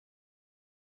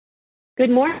Good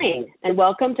morning, and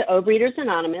welcome to Overeaters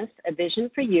Anonymous, A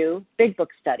Vision for You Big Book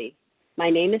Study. My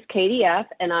name is Katie F.,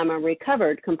 and I'm a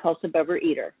recovered compulsive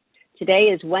overeater. Today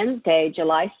is Wednesday,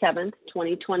 July 7th,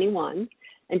 2021,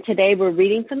 and today we're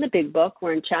reading from the Big Book.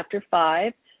 We're in Chapter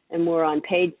 5, and we're on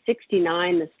page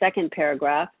 69, the second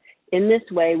paragraph. In this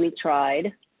way we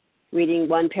tried, reading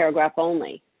one paragraph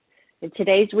only. And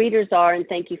today's readers are, and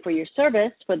thank you for your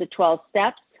service, for the 12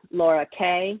 Steps, Laura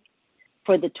K.,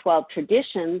 for the 12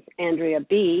 Traditions, Andrea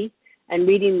B., and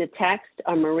reading the text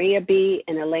are Maria B.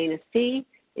 and Elena C.,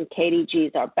 and Katie G.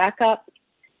 is our backup.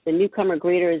 The newcomer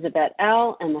greeter is Yvette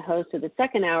L., and the host of the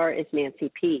second hour is Nancy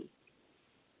P.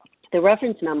 The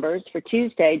reference numbers for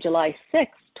Tuesday, July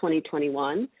 6,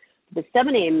 2021, the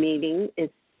 7 a.m. meeting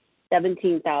is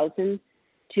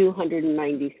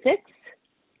 17,296.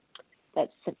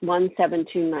 That's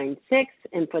 17296.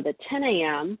 And for the 10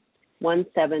 a.m.,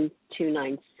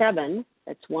 17297.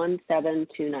 That's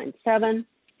 17297.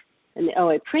 And the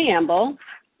OA Preamble,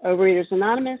 Overeaters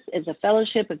Anonymous is a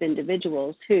fellowship of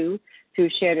individuals who, through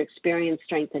shared experience,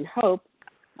 strength, and hope,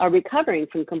 are recovering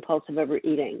from compulsive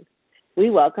overeating.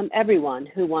 We welcome everyone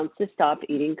who wants to stop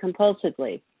eating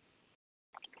compulsively.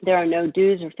 There are no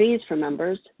dues or fees for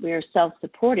members. We are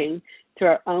self-supporting through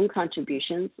our own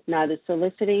contributions, neither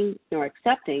soliciting nor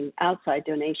accepting outside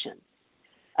donations.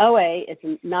 OA is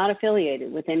not affiliated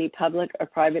with any public or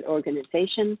private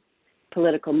organization,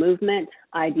 political movement,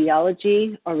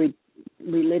 ideology, or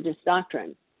religious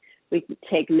doctrine. We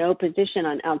take no position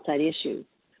on outside issues.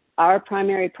 Our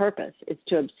primary purpose is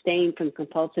to abstain from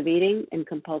compulsive eating and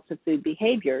compulsive food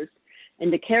behaviors and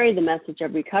to carry the message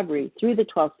of recovery through the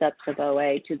 12 steps of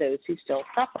OA to those who still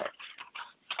suffer.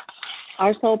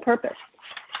 Our sole purpose.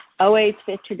 OA's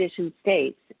fifth tradition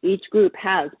states each group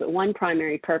has but one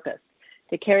primary purpose: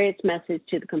 to carry its message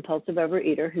to the compulsive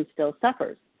overeater who still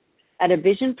suffers. At A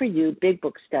Vision for You Big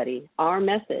Book Study, our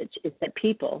message is that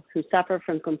people who suffer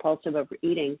from compulsive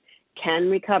overeating can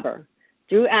recover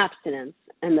through abstinence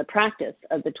and the practice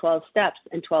of the 12 steps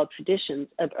and 12 traditions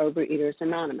of Overeaters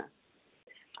Anonymous.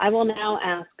 I will now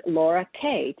ask Laura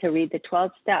K. to read the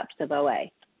 12 steps of OA.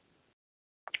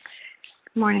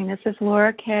 Good morning. This is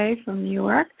Laura K. from New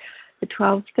York. The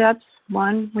 12 steps.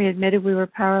 1, we admitted we were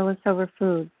powerless over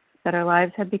food, that our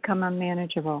lives had become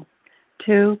unmanageable.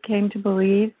 2, came to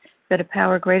believe that a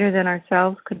power greater than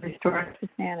ourselves could restore us to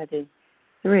sanity.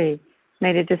 3,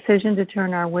 made a decision to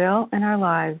turn our will and our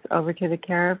lives over to the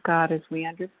care of God as we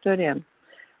understood Him.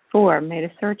 4, made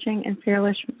a searching and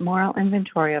fearless moral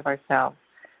inventory of ourselves.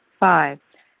 5,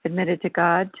 admitted to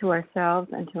God, to ourselves,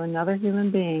 and to another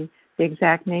human being the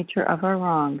exact nature of our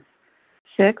wrongs.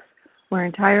 6, we're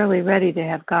entirely ready to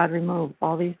have God remove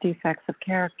all these defects of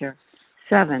character.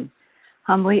 7,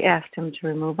 humbly asked Him to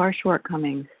remove our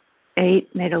shortcomings.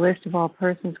 8, made a list of all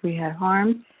persons we had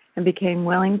harmed and became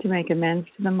willing to make amends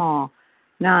to them all.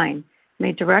 9,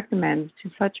 made direct amends to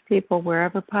such people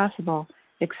wherever possible,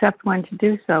 except when to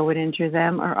do so would injure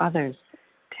them or others.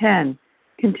 10,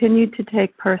 continued to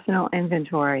take personal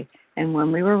inventory, and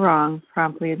when we were wrong,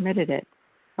 promptly admitted it.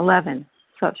 11,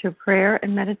 sought through prayer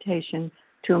and meditation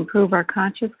to improve our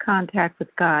conscious contact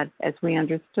with God as we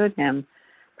understood Him,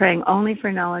 praying only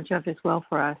for knowledge of His will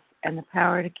for us and the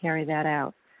power to carry that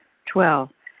out. 12,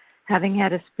 having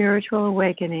had a spiritual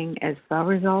awakening as the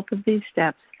result of these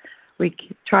steps, we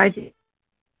tried to give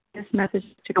this message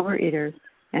to overeaters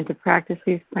and to practice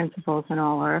these principles in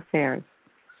all our affairs.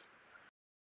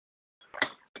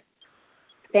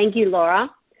 Thank you,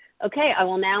 Laura. Okay, I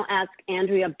will now ask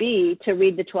Andrea B. to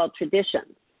read the 12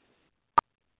 traditions.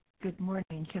 Good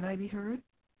morning. Can I be heard?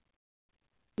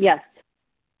 Yes.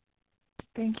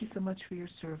 Thank you so much for your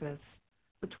service.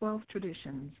 The 12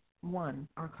 traditions. 1,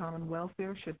 our common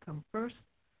welfare should come first.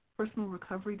 Personal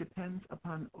recovery depends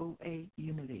upon OA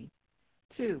unity.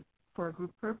 2, for our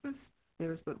group purpose,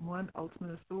 there is but one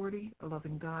ultimate authority, a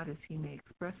loving God as He may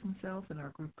express Himself in our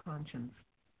group conscience.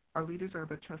 Our leaders are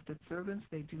but trusted servants,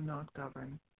 they do not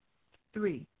govern.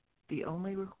 3, the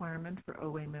only requirement for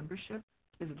OA membership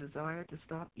is a desire to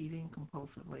stop eating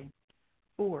compulsively.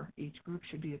 4, each group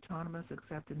should be autonomous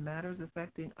except in matters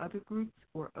affecting other groups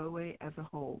or OA as a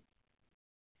whole.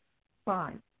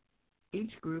 5,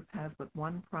 each group has but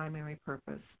one primary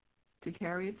purpose: to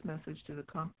carry its message to the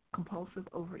compulsive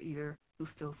overeater who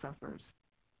still suffers.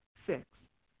 6,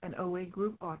 an OA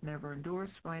group ought never endorse,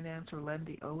 finance, or lend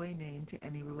the OA name to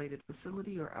any related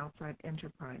facility or outside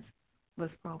enterprise,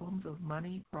 lest problems of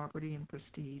money, property, and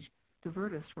prestige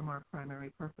divert us from our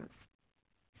primary purpose.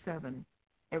 7,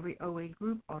 every OA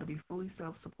group ought to be fully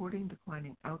self-supporting,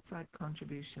 declining outside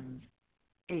contributions.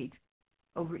 8,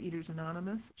 Overeaters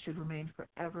Anonymous should remain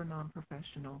forever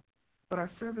non-professional. but our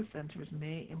service centers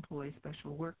may employ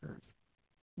special workers.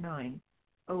 9.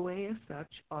 OA as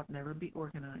such ought never be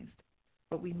organized,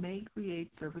 but we may create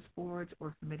service boards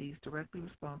or committees directly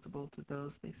responsible to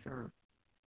those they serve.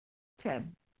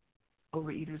 10.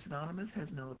 Overeaters Anonymous has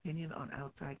no opinion on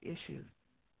outside issues.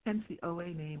 Hence, the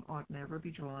OA name ought never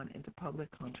be drawn into public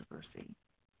controversy.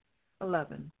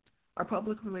 11. Our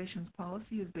public relations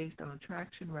policy is based on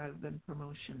attraction rather than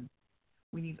promotion.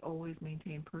 We need always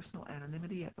maintain personal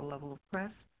anonymity at the level of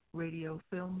press, radio,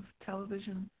 films,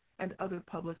 television, and other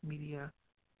public media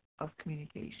of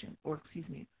communication,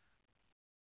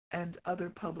 and other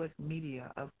public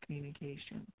media of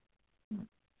communication.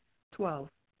 12.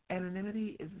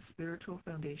 Anonymity is the spiritual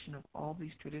foundation of all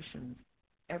these traditions,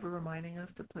 ever reminding us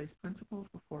to place principles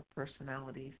before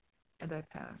personalities. And I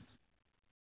pass.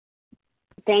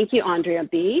 Thank you, Andrea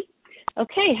B.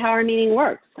 Okay, how our meeting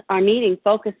works. Our meeting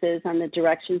focuses on the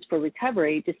directions for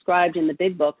recovery described in the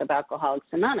Big Book of Alcoholics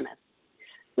Anonymous.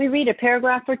 We read a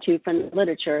paragraph or two from the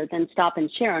literature, then stop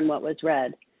and share on what was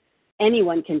read.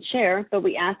 Anyone can share, but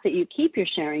we ask that you keep your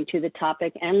sharing to the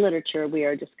topic and literature we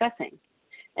are discussing,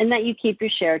 and that you keep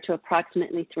your share to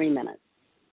approximately 3 minutes.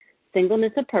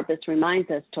 Singleness of purpose reminds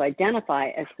us to identify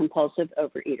as compulsive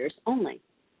overeaters only.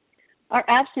 Our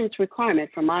abstinence requirement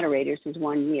for moderators is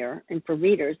 1 year, and for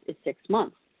readers is 6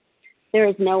 months. There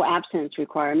is no abstinence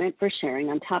requirement for sharing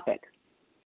on topic.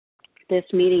 This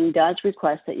meeting does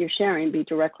request that your sharing be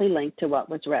directly linked to what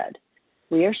was read.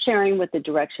 We are sharing what the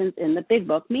directions in the Big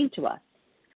Book mean to us.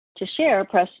 To share,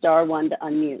 press star 1 to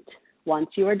unmute. Once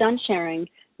you are done sharing,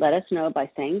 let us know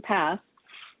by saying pass,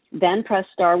 then press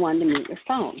star 1 to mute your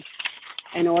phone.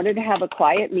 In order to have a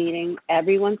quiet meeting,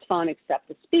 everyone's phone except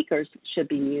the speaker's should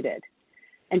be muted.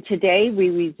 And today we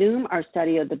resume our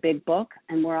study of the Big Book,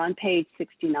 and we're on page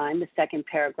 69, the second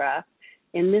paragraph.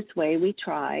 In this way, we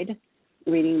tried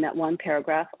reading that one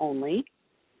paragraph only,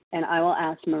 and I will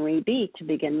ask Marie B. to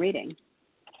begin reading.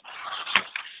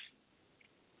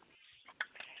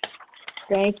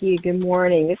 Thank you. Good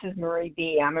morning. This is Marie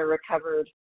B. I'm a recovered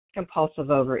compulsive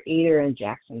overeater in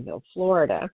Jacksonville,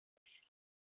 Florida.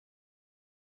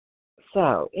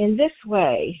 So, in this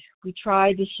way, we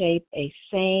tried to shape a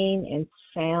sane and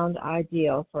sound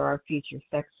ideal for our future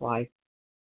sex life.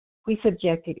 We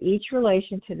subjected each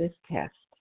relation to this test.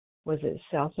 Was it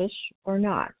selfish or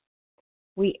not?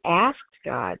 We asked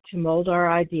God to mold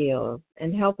our ideals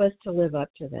and help us to live up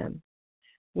to them.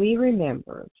 We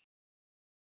remembered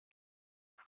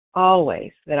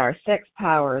always that our sex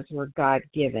powers were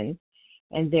God-given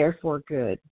and therefore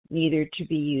good, neither to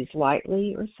be used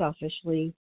lightly or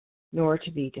selfishly, nor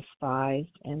to be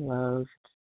despised and loathed.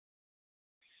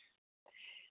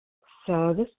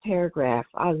 So this paragraph,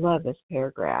 I love this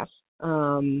paragraph.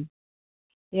 In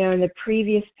the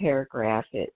previous paragraph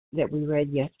that we read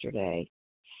yesterday,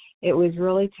 it was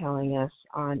really telling us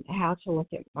on how to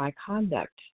look at my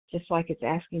conduct, just like it's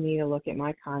asking me to look at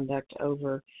my conduct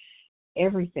over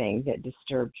everything that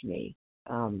disturbed me,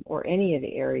 or any of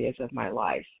the areas of my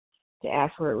life, to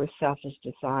ask where it was selfish,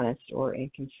 dishonest, or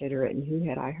inconsiderate, and who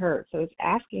had I hurt. So it's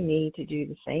asking me to do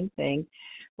the same thing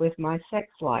with my sex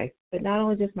life, but not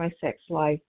only just my sex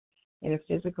life in a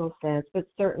physical sense, but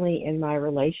certainly in my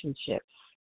relationships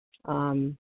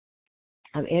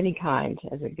of any kind,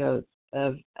 as it goes,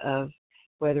 of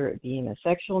whether it be in a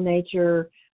sexual nature,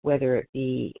 whether it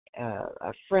be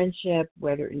a friendship,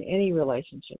 whether in any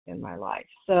relationship in my life.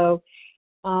 So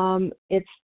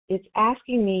it's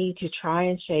asking me to try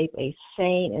and shape a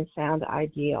sane and sound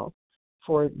ideal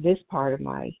for this part of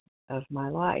my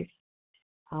life.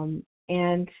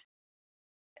 And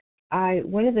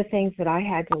one of the things that I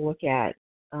had to look at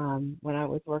when I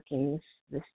was working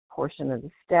this portion of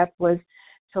the step was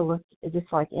to look,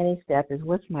 just like any step, is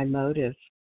what's my motive?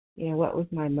 What was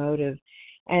my motive?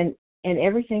 And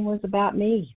everything was about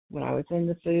me when I was in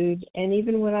the food, and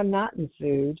even when I'm not in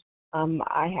food,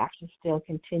 I have to still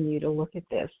continue to look at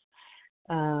this.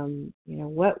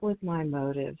 What was my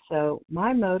motive? So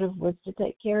my motive was to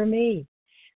take care of me.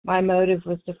 My motive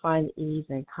was to find ease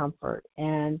and comfort.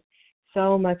 And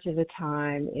so much of the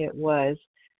time it was,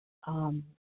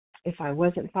 if I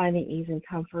wasn't finding ease and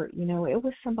comfort, it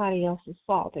was somebody else's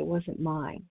fault. It wasn't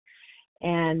mine.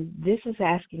 And this is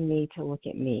asking me to look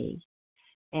at me.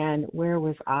 And where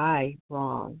was I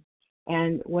wrong?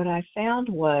 And what I found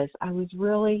was I was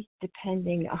really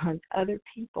depending on other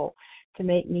people to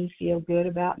make me feel good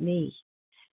about me.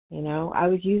 I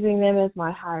was using them as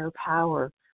my higher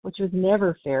power, which was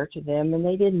never fair to them, and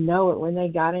they didn't know it when they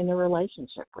got in a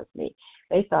relationship with me.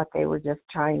 They thought they were just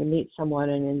trying to meet someone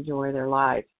and enjoy their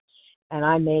life, and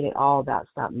I made it all about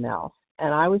something else.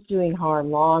 And I was doing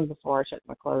harm long before I took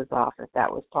my clothes off, if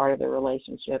that was part of the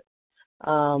relationship.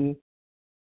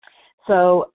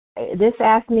 So this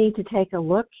asked me to take a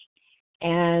look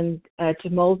and to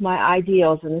mold my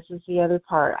ideals. And this is the other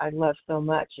part I love so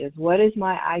much, is what is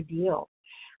my ideal?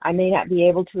 I may not be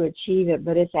able to achieve it,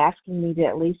 but it's asking me to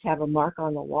at least have a mark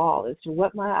on the wall as to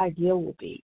what my ideal will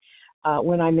be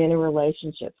when I'm in a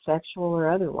relationship, sexual or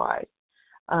otherwise.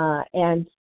 And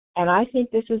I think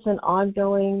this is an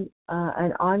ongoing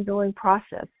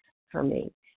process for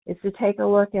me. Is to take a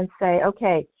look and say,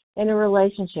 okay, in a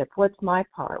relationship, what's my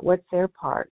part? What's their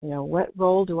part? What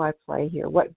role do I play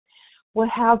here?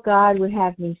 How God would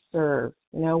have me serve?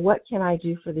 What can I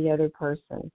do for the other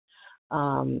person?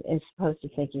 As opposed to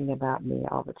thinking about me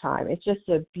all the time. It's just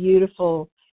a beautiful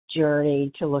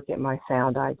journey to look at my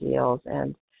found ideals.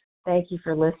 And thank you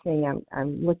for listening.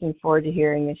 I'm looking forward to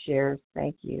hearing the shares.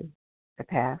 Thank you. I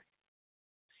pass.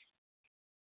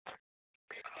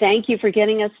 Thank you for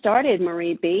getting us started,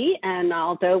 Marie B. And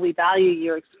although we value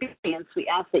your experience, we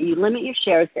ask that you limit your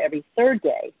shares to every third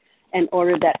day in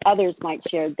order that others might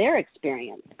share their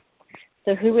experience.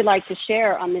 So who would like to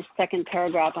share on this second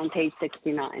paragraph on page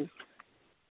 69?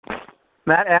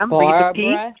 Matt M. Barbara.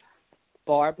 Reva P.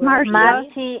 Barbara.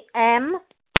 Marty M.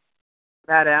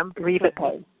 Matt M. Reva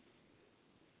P.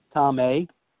 Tom A.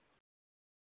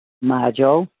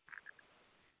 Majo.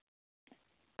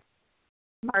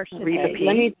 Marcia Reva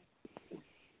B.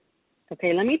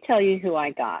 P. Let me tell you who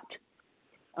I got.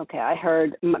 Okay, I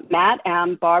heard Matt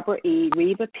M., Barbara E.,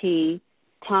 Reva P.,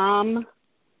 Tom,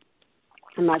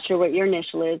 I'm not sure what your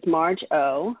initial is, Marge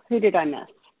O. Who did I miss?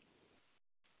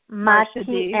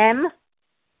 Marty M.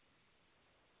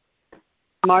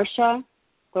 Marsha,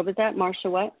 what was that? Marsha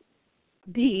what?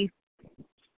 D.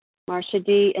 Marsha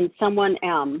D. and someone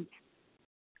M.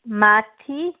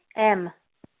 Marty M.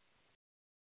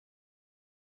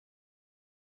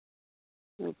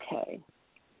 Okay.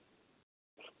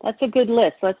 That's a good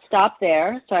list. Let's stop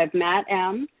there. So I have Matt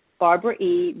M., Barbara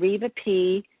E., Reva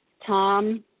P.,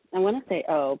 Tom, I want to say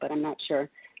O, but I'm not sure,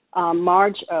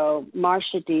 Marge O.,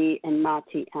 Marsha D., and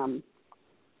Mati M.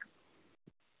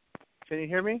 Can you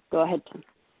hear me? Go ahead, Tom.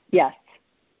 Yes.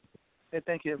 Hey,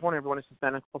 thank you. Good morning, everyone. This is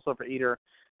Ben, also for Eater.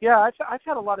 Yeah, I've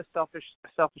had a lot of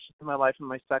selfishness in my life, in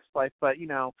my sex life, but,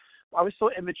 I was so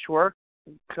immature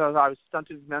because I was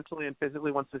stunted mentally and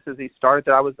physically once this disease started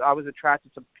that I was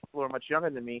attracted to people who are much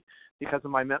younger than me because of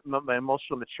my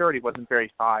emotional maturity wasn't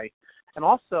very high. And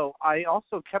also, I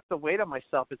kept the weight on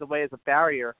myself as a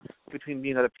barrier between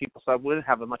me and other people, so I wouldn't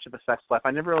have much of a sex life.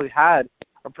 I never really had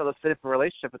a prolific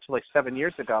relationship until like 7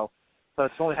 years ago. So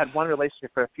it's only had one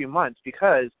relationship for a few months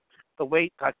because the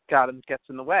weight gets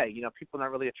in the way. People are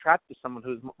not really attracted to someone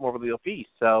who's morbidly obese.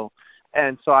 So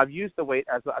I've used the weight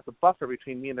as a buffer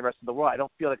between me and the rest of the world. I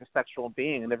don't feel like a sexual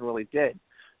being. I never really did.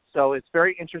 So it's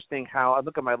very interesting how I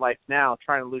look at my life now,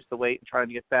 trying to lose the weight and trying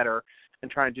to get better and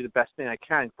trying to do the best thing I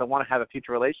can because I want to have a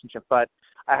future relationship. But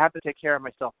I have to take care of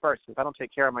myself first. If I don't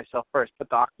take care of myself first, put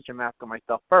the oxygen mask on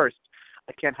myself first,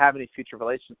 I can't have any future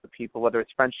relations with people, whether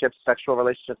it's friendships, sexual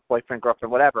relationships, boyfriend,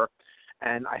 girlfriend, whatever.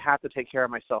 And I have to take care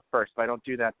of myself first. If I don't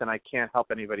do that, then I can't help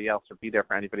anybody else or be there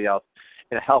for anybody else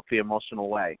in a healthy, emotional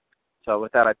way. So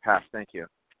with that, I pass. Thank you.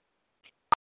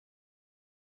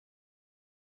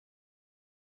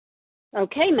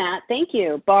 Okay, Matt, thank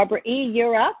you. Barbara E.,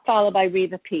 you're up, followed by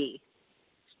Reva P.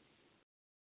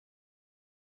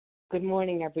 Good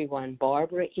morning, everyone.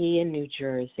 Barbara E. in New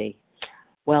Jersey.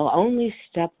 Well, only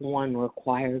step one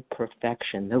required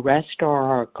perfection. The rest are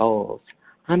our goals.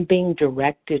 I'm being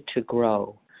directed to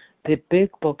grow. The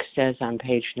big book says on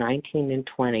page 19 and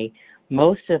 20,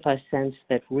 most of us sense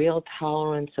that real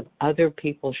tolerance of other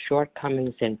people's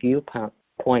shortcomings and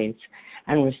viewpoints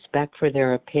and respect for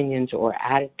their opinions or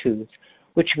attitudes,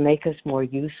 which make us more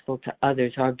useful to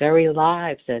others, our very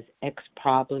lives as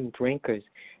ex-problem drinkers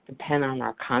depend on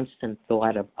our constant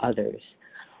thought of others.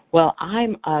 Well,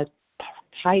 I'm a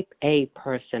type A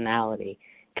personality,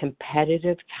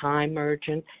 competitive,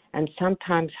 time-urgent, and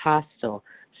sometimes hostile,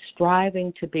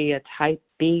 striving to be a type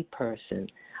B person,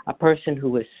 a person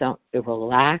who is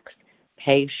relaxed,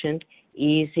 patient,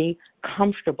 easy,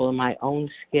 comfortable in my own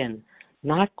skin,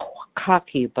 not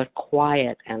cocky but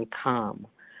quiet and calm.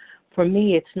 For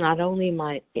me, it's not only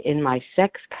in my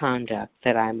sex conduct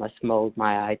that I must mold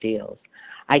my ideals.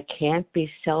 I can't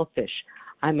be selfish.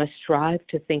 I must strive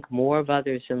to think more of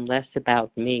others and less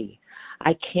about me.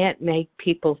 I can't make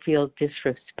people feel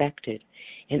disrespected.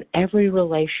 In every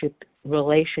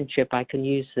relationship, I can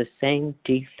use the same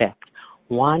defect,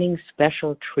 wanting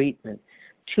special treatment,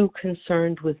 too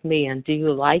concerned with me and do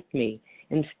you like me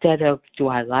instead of do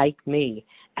I like me?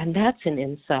 And that's an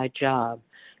inside job.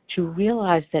 to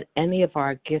realize that any of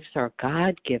our gifts are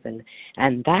God-given,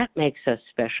 and that makes us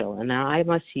special, and I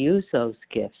must use those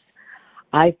gifts.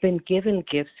 I've been given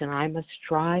gifts, and I must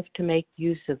strive to make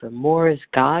use of them more as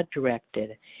God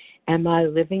directed. Am I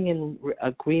living in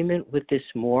agreement with this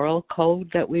moral code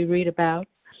that we read about?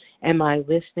 Am I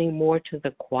listening more to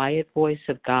the quiet voice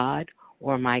of God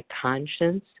or my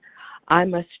conscience? I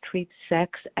must treat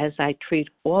sex as I treat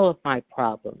all of my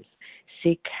problems.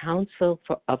 Seek counsel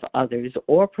of others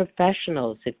or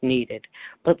professionals if needed,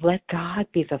 but let God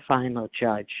be the final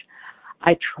judge.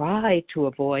 I try to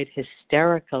avoid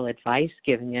hysterical advice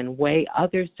giving and weigh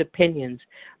others' opinions,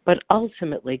 but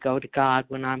ultimately go to God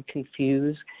when I'm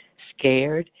confused,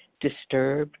 scared,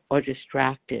 disturbed, or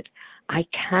distracted. I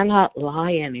cannot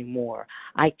lie anymore.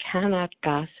 I cannot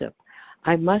gossip.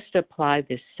 I must apply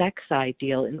this sex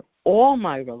ideal in all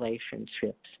my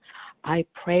relationships. I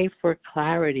pray for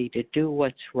clarity to do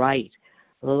what's right,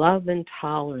 love and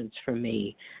tolerance for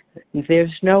me.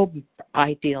 There's no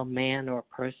ideal man or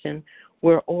person.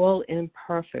 We're all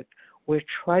imperfect. We're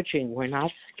trudging. We're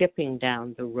not skipping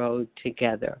down the road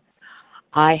together.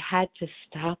 I had to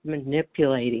stop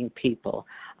manipulating people.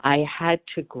 I had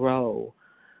to grow.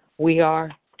 We are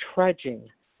trudging,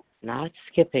 not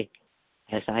skipping.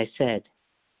 As I said,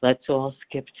 let's all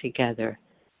skip together.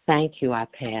 Thank you. I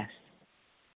pass.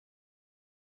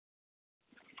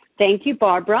 Thank you,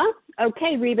 Barbara.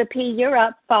 Okay, Reva P., you're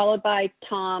up, followed by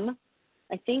Tom,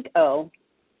 I think, O.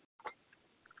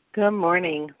 Good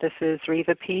morning. This is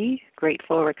Reva P.,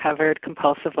 grateful, recovered,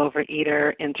 compulsive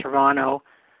overeater in Toronto.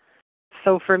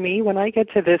 So for me, when I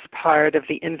get to this part of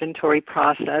the inventory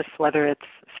process, whether it's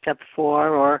step 4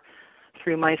 or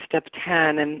through my step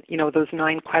 10, and, those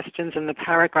 9 questions in the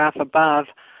paragraph above,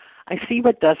 I see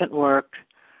what doesn't work.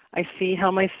 I see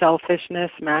how my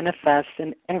selfishness manifests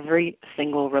in every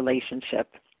single relationship,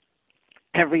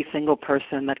 every single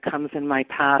person that comes in my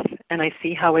path, and I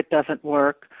see how it doesn't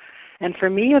work. And for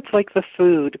me, it's like the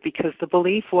food, because the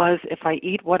belief was if I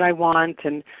eat what I want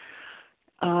and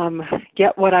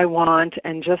get what I want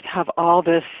and just have all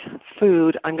this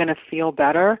food, I'm going to feel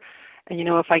better. And,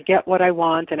 if I get what I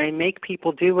want and I make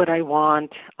people do what I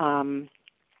want,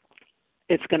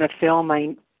 it's going to fill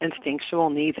my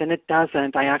instinctual needs, and it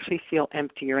doesn't. I actually feel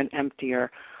emptier and emptier.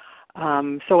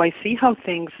 So I see how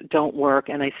things don't work,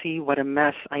 and I see what a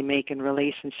mess I make in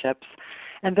relationships.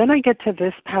 And then I get to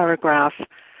this paragraph,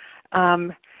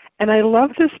 and I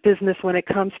love this business when it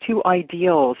comes to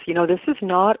ideals. This is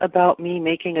not about me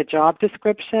making a job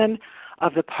description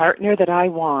of the partner that I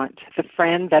want, the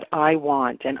friend that I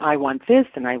want, and I want this,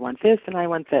 and I want this, and I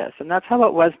want this. And that's how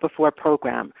it was before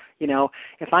program.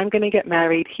 If I'm going to get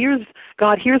married, here's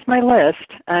my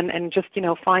list, and just,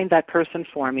 find that person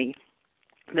for me.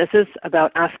 This is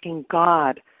about asking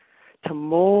God to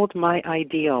mold my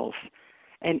ideals.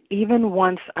 And even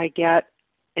once I get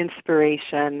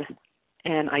inspiration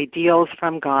and ideals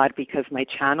from God, because my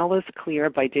channel is clear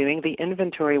by doing the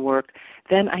inventory work,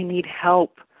 then I need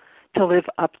help to live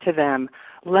up to them.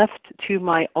 Left to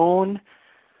my own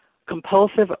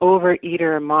compulsive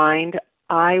overeater mind,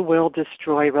 I will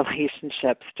destroy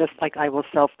relationships, just like I will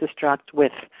self-destruct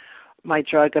with my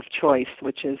drug of choice,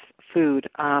 which is food.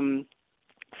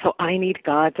 So I need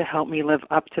God to help me live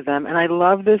up to them. And I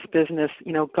love this business.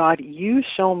 God, you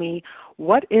show me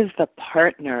what is the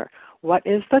partner, what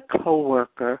is the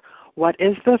coworker, what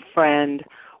is the friend,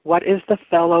 what is the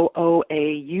fellow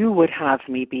OA you would have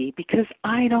me be, because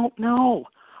I don't know.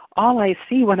 All I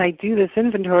see when I do this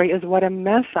inventory is what a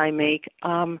mess I make.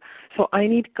 So I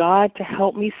need God to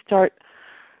help me start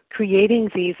creating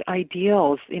these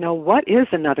ideals. What is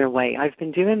another way? I've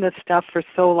been doing this stuff for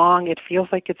so long, it feels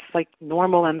like it's like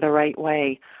normal and the right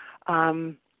way.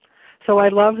 So I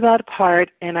love that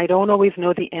part, and I don't always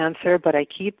know the answer, but I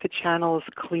keep the channels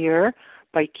clear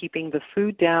by keeping the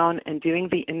food down and doing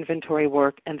the inventory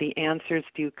work, and the answers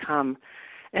do come.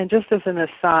 And just as an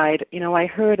aside, I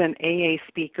heard an AA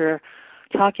speaker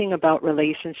talking about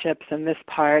relationships in this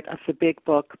part of the big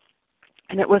book,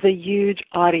 and it was a huge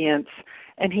audience,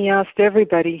 and he asked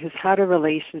everybody who's had a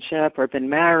relationship or been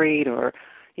married or,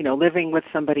 living with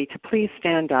somebody to please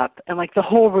stand up, and the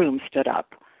whole room stood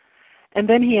up. And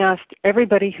then he asked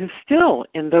everybody who's still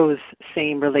in those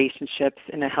same relationships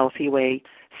in a healthy way,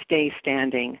 stay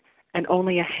standing. And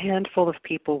only a handful of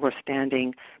people were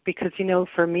standing because,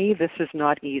 for me, this is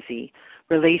not easy.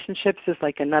 Relationships is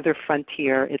like another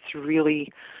frontier. It's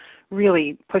really,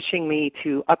 really pushing me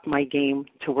to up my game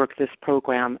to work this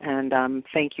program. And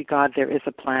thank you, God, there is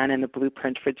a plan and a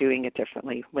blueprint for doing it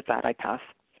differently. With that, I pass.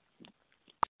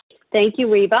 Thank you,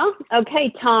 Reva.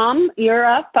 Okay, Tom, you're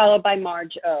up, followed by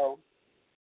Marge O.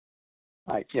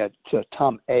 Hi. Yeah, it's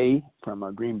Tom A. from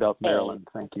Greenbelt, Maryland.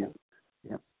 Thank you.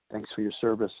 Yeah, thanks for your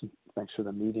service. Thanks for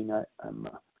the meeting. I'm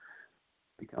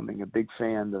becoming a big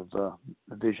fan of the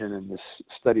vision and this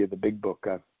study of the Big Book.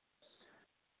 I've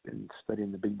been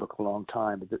studying the Big Book a long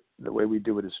time, but the way we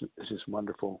do it is just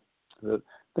wonderful. The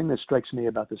thing that strikes me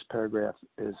about this paragraph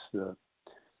is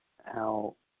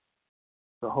how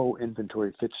the whole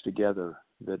inventory fits together,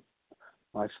 that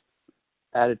my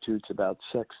attitudes about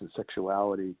sex and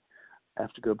sexuality, I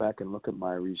have to go back and look at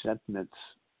my resentments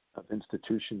of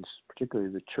institutions, particularly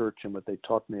the church, and what they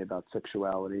taught me about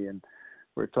sexuality, and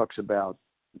where it talks about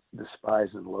despise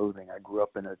and loathing. I grew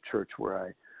up in a church where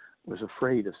I was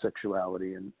afraid of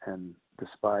sexuality and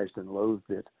despised and loathed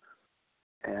it.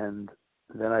 And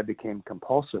then I became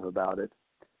compulsive about it,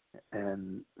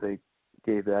 and they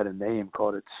gave that a name,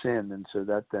 called it sin, and so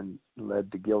that then led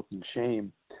to guilt and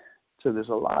shame. So there's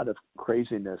a lot of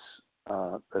craziness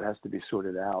that has to be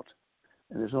sorted out.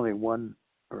 And there's only one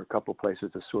or a couple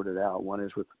places to sort it out. One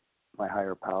is with my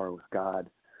higher power, with God,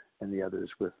 and the other is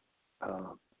with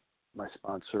my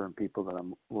sponsor and people that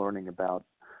I'm learning about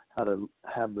how to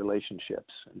have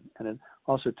relationships. And it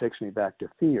also takes me back to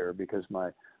fear, because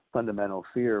my fundamental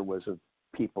fear was of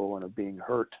people and of being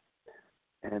hurt.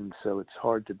 And so it's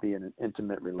hard to be in an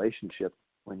intimate relationship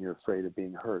when you're afraid of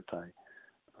being hurt. I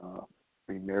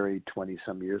remarried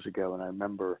 20-some years ago, and I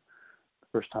remember the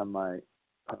first time my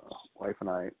wife and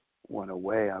I went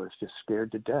away, I was just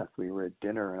scared to death. We were at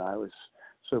dinner, and I was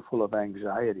so full of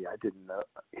anxiety. I didn't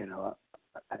know,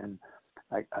 and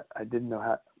I didn't know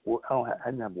how. I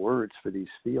didn't have words for these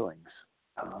feelings,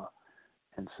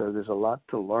 and so there's a lot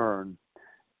to learn.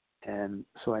 And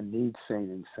so I need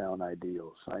sane and sound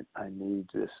ideals. I need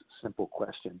this simple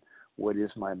question: what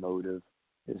is my motive?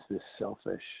 Is this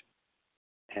selfish?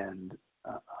 And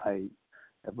I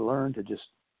have learned to just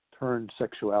turn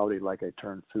sexuality like I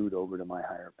turn food over to my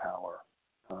higher power.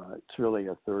 It's really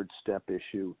a third step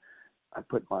issue. I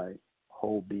put my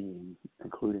whole being,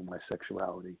 including my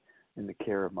sexuality, in the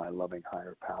care of my loving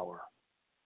higher power.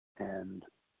 And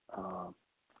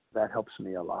that helps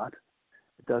me a lot.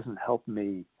 It doesn't help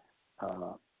me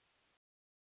on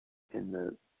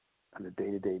a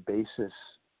day-to-day basis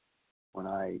when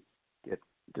I get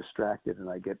distracted and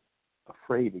I get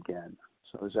afraid again.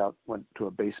 So I went to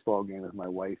a baseball game with my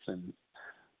wife and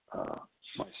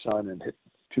my son, and hit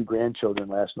 2 grandchildren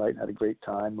last night and had a great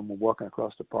time. And we're walking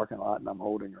across the parking lot, and I'm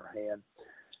holding her hand,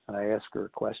 and I ask her a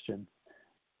question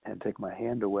and take my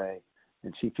hand away,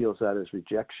 and she feels that as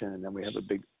rejection, and then we have a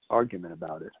big argument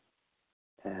about it.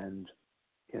 And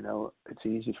it's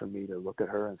easy for me to look at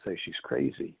her and say she's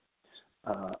crazy,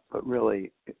 but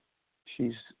really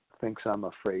she thinks I'm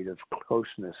afraid of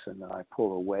closeness, and I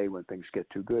pull away when things get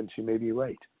too good, and she may be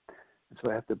right. And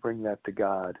so I have to bring that to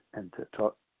God and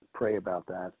to pray about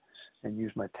that, and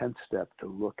use my 10th step to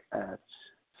look at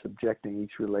subjecting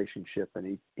each relationship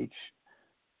and each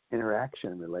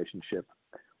interaction relationship.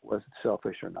 Was it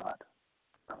selfish or not?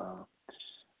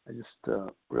 I just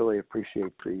really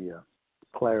appreciate the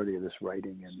clarity of this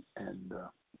writing and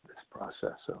this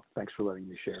process. So thanks for letting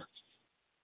me share.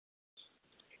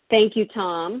 Thank you,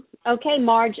 Tom. Okay,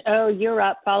 Marge O., you're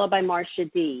up, followed by Marcia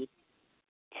D.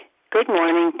 Good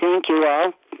morning. Thank you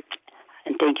all,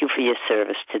 and thank you for your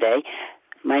service today.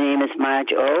 My name is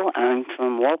Marge O. I'm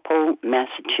from Walpole,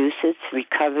 Massachusetts,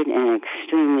 recovered and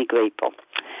extremely grateful.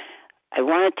 I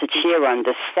wanted to cheer on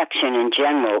this section in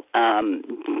general,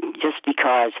 just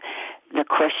because the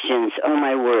questions, oh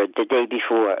my word, the day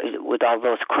before, with all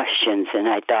those questions, and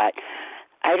I thought,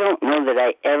 I don't know that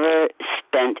I ever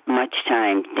spent much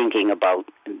time thinking about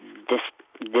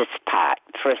this part.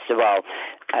 First of all,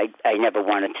 I never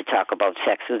wanted to talk about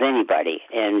sex with anybody,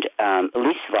 and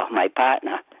least of all my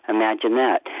partner. Imagine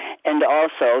that. And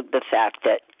also the fact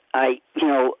that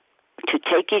to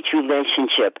take each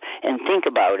relationship and think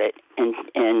about it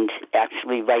and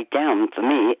actually write down. For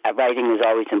me, writing is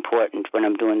always important when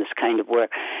I'm doing this kind of work.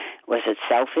 Was it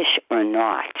selfish or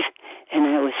not? And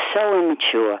I was so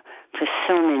immature for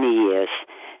so many years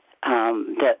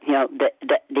that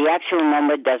the actual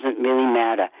number doesn't really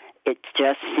matter. It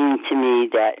just seemed to me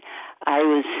that I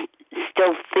was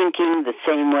still thinking the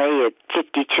same way at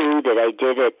 52 that I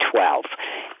did at 12.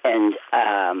 And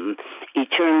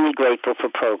eternally grateful for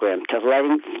program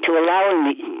allowing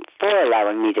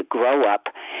me to grow up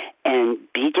and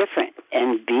be different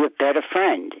and be a better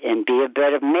friend and be a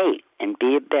better mate and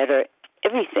be a better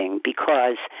everything.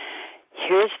 Because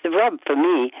here's the rub for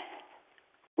me: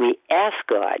 we ask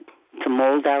God to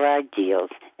mold our ideals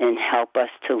and help us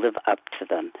to live up to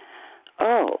them.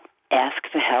 Oh, ask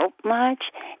for help,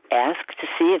 Marge? Ask to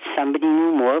see if somebody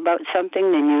knew more about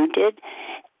something than you did?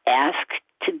 Ask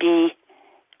to be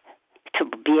to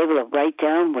be able to write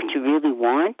down what you really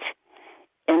want,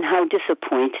 and how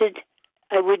disappointed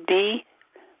I would be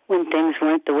when things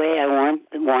weren't the way I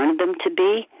wanted them to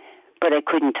be, but I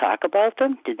couldn't talk about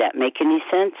them. Did that make any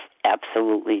sense?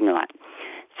 Absolutely not.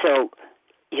 So,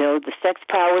 the sex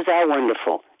powers are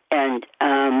wonderful, and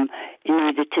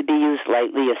needed to be used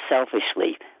lightly or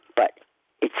selfishly. But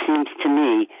it seems to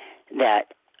me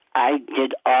that I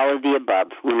did all of the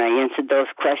above. When I answered those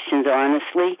questions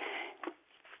honestly,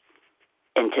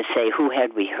 and to say who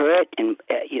had we hurt, and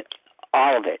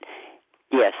all of it,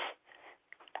 yes,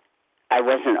 I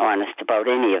wasn't honest about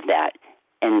any of that.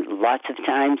 And lots of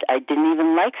times I didn't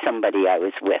even like somebody I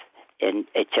was with, and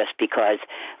it just because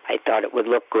I thought it would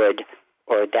look good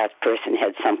or that person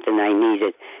had something I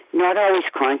needed. Not always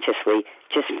consciously,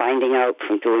 just finding out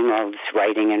from doing all this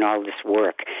writing and all this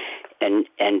work and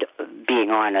being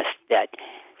honest that,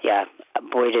 yeah,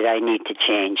 boy, did I need to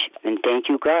change. And thank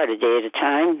you, God, a day at a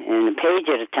time, and a page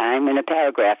at a time, and a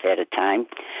paragraph at a time.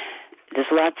 There's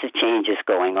lots of changes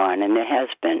going on, and there has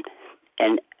been.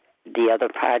 And the other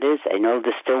part is I know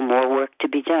there's still more work to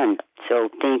be done. So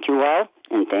thank you all,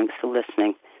 and thanks for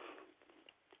listening.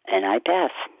 And I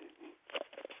pass.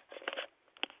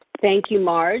 Thank you,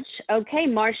 Marge. Okay,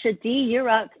 Marcia D., you're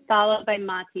up, followed by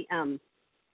Mati M.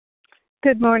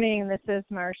 Good morning. This is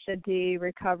Marcia D.,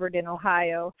 recovered in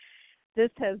Ohio.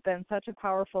 This has been such a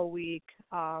powerful week.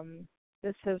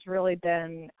 This has really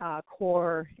been a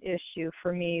core issue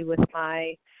for me with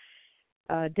my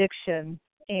addiction,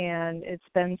 and it's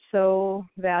been so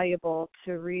valuable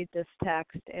to read this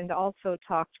text and also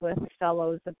talked with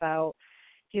fellows about,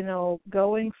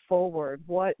 going forward,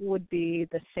 what would be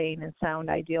the sane and sound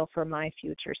ideal for my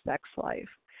future sex life?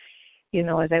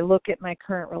 As I look at my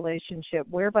current relationship,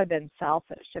 where have I been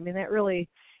selfish? I mean, that really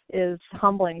is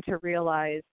humbling to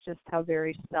realize just how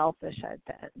very selfish I've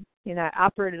been. I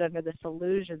operated under this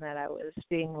illusion that I was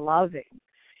being loving,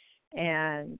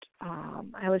 and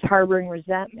I was harboring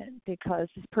resentment because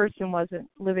this person wasn't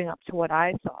living up to what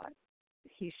I thought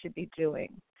he should be doing.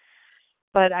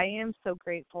 But I am so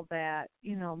grateful that,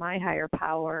 my higher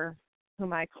power,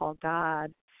 whom I call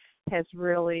God, has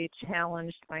really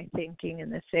challenged my thinking in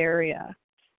this area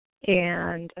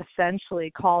and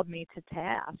essentially called me to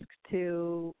task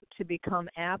to become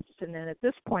abstinent at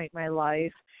this point in my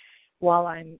life while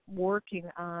I'm working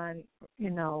on,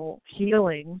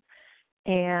 healing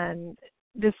and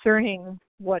discerning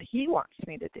what he wants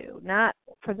me to do. Not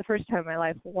for the first time in my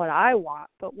life what I want,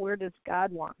 but where does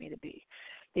God want me to be?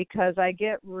 Because I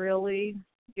get really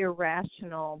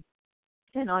irrational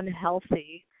and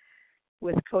unhealthy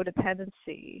with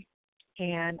codependency,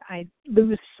 and I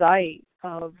lose sight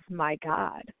of my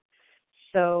God.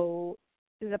 So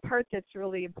the part that's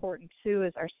really important, too,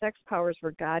 is our sex powers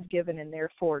were God-given and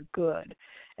therefore good.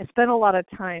 I spent a lot of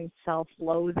time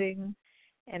self-loathing,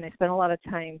 and I spent a lot of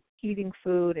time eating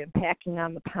food and packing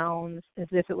on the pounds as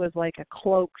if it was like a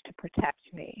cloak to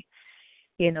protect me,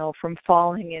 from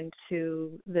falling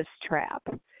into this trap.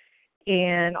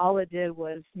 And all it did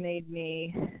was made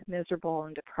me miserable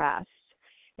and depressed.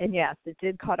 And yes, it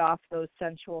did cut off those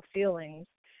sensual feelings,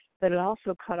 but it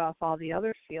also cut off all the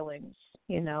other feelings,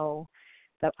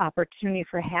 the opportunity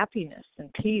for happiness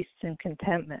and peace and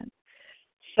contentment.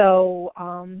 So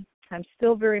I'm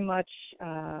still very much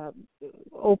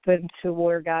open to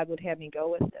where God would have me go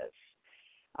with this.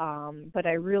 But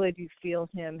I really do feel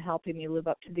him helping me live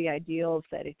up to the ideals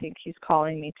that I think he's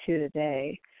calling me to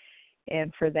today.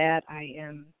 And for that, I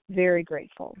am very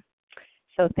grateful.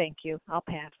 So thank you. I'll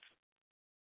pass.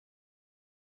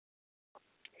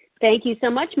 Thank you so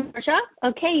much, Marcia.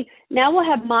 Okay, now we'll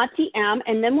have Mati M.,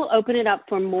 and then we'll open it up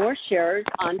for more shares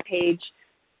on page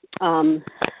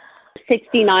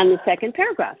 69, the second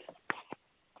paragraph.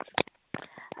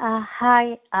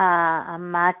 Hi,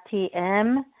 I'm Mati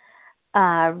M.,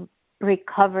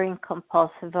 recovering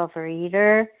compulsive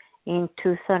overeater in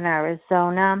Tucson,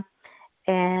 Arizona.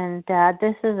 And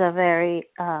this is a very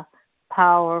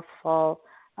powerful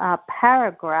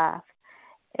paragraph.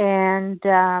 And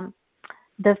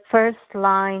the first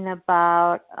line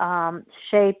about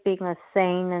shaping a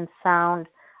sane and sound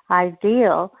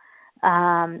ideal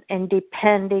and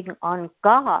depending on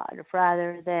God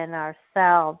rather than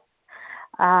ourselves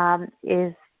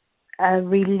is a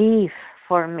relief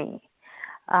for me.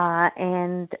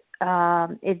 And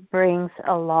it brings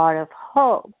a lot of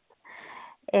hope.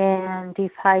 And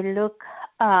if I look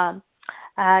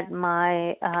at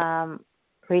my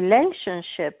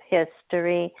relationship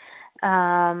history,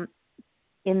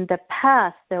 in the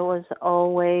past, there was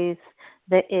always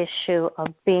the issue of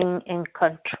being in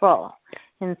control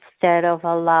instead of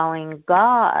allowing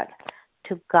God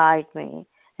to guide me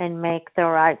and make the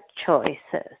right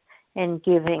choices and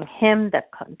giving him the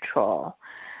control.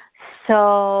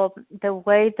 So the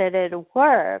way that it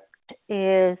worked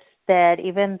is that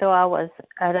even though I was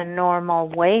at a normal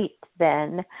weight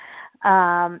then,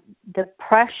 the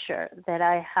pressure that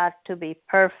I had to be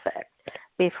perfect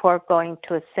before going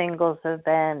to a singles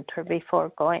event or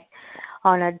before going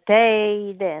on a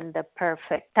date, and the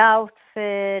perfect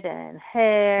outfit and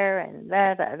hair and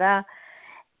da-da-da.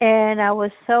 And I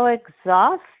was so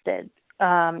exhausted,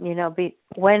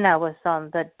 when I was on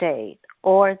the date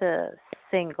or the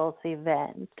singles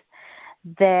event,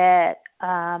 that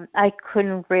I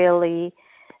couldn't really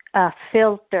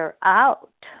filter out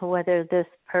whether this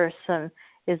person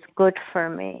is good for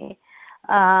me.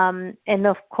 And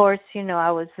of course,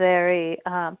 I was very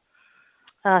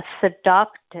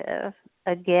seductive,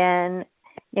 again,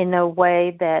 in a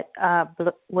way that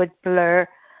would blur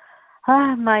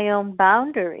my own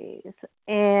boundaries.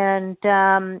 And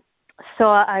so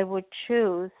I would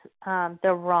choose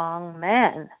the wrong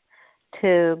man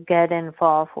to get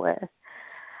involved with.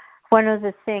 One of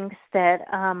the things that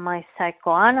my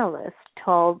psychoanalyst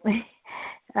told me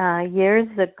years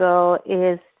ago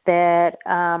is that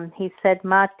he said,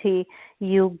 Mati,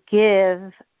 you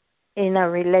give in a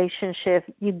relationship,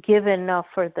 you give enough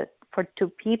for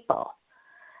two people,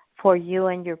 for you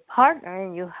and your partner,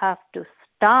 and you have to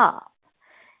stop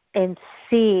and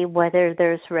see whether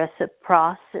there's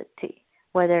reciprocity,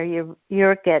 whether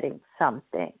you're getting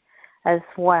something as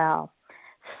well.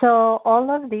 So all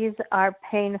of these are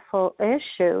painful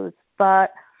issues,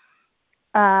 but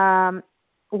when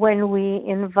I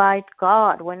invite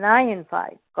God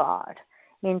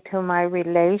into my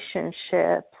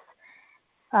relationships,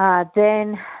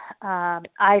 then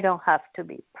I don't have to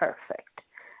be perfect,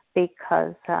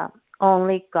 because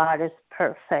only God is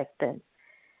perfect, and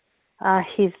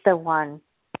He's the one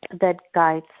that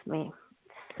guides me.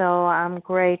 So I'm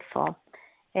grateful,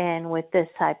 and with this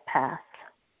I pass.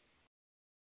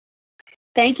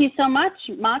 Thank you so much,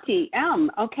 Mati.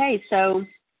 Okay, so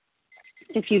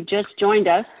if you've just joined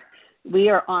us, we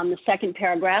are on the second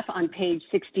paragraph on page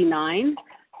 69.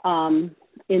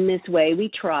 In this way, we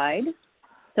tried.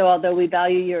 So although we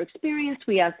value your experience,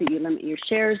 we ask that you limit your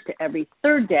shares to every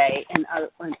third day in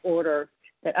order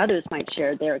that others might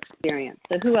share their experience.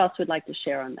 So who else would like to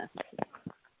share on this?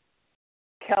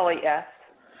 Kelly S.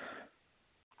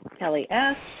 Kelly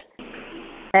S.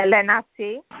 Elena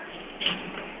C.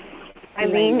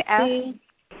 Eileen S.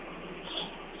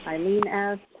 Eileen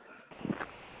S.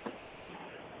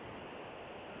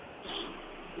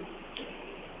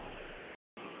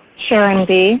 Sharon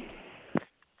B.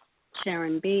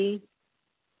 Sharon B.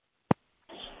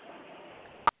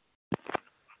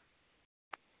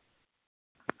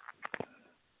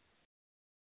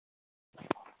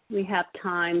 We have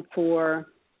time for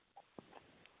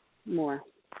more.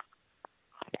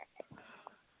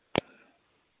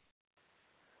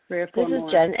 3 or 4 more. This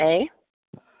is Jen A.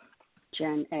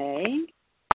 Jen A.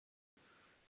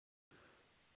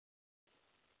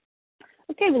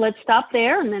 Okay, well, let's stop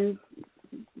there, and then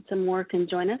some more can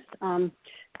join us.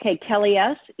 Okay, Kelly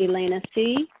S., Elena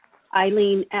C.,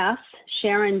 Eileen S.,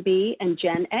 Sharon B., and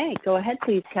Jen A. Go ahead,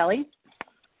 please, Kelly.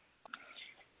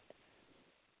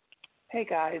 Hey,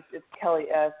 guys. It's Kelly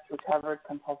S., recovered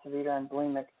compulsive eater and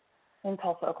bulimic in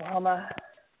Tulsa, Oklahoma.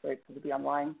 Grateful to be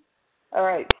online. All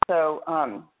right, so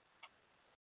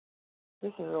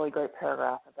this is a really great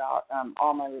paragraph about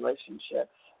all my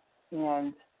relationships.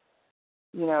 And,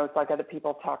 it's like other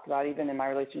people talked about, even in my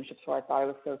relationships where I thought I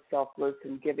was so selfless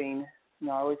and giving, I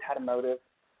always had a motive.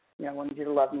 I wanted you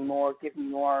to love me more, give me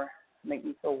more, make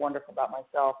me feel wonderful about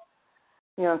myself.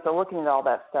 And so looking at all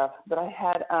that stuff. But I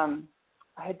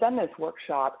had done this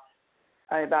workshop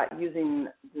about using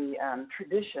the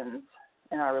traditions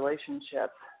in our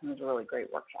relationships. It was a really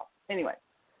great workshop. Anyway,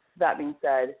 that being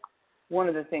said, one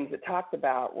of the things it talked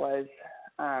about was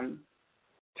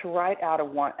to write out a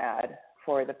want ad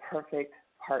for the perfect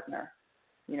partner.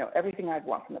 Everything I'd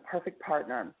want from the perfect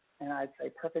partner, and I'd say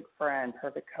perfect friend,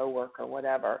 perfect coworker,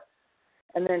 whatever.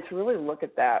 And then to really look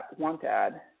at that want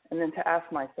ad, and then to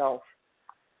ask myself,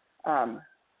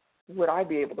 would I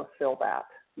be able to fill that?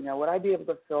 Would I be able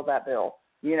to fill that bill?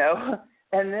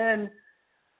 And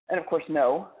of course,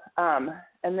 no.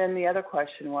 And then the other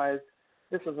question was,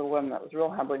 this was the one that was real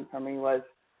humbling for me, was,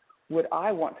 would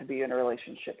I want to be in a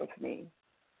relationship with me?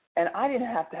 And I didn't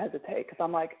have to hesitate, because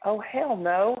I'm like, oh, hell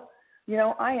no.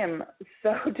 I am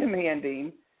so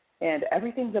demanding, and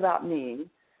everything's about me.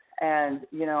 And,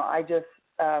 I just,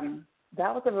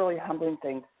 that was a really humbling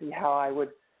thing to see how I would,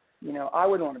 I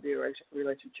wouldn't want to be in a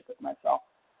relationship with myself.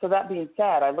 So that being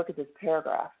said, I look at this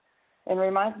paragraph, and it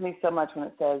reminds me so much when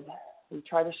it says, we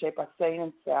try to shape a sane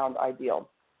and sound ideal.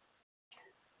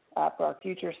 for our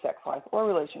future sex life or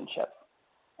relationships.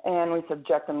 And we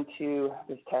subject them to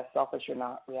this test, selfish or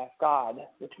not. We ask God,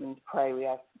 which means pray. We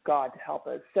ask God to help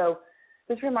us. So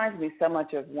this reminds me so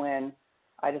much of when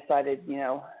I decided, okay,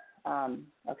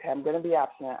 I'm going to be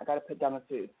abstinent. I got to put down the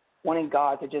food, wanting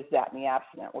God to just zap me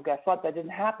abstinent. Well, guess what? That didn't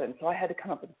happen. So I had to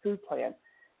come up with a food plan,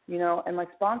 and my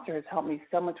sponsor has helped me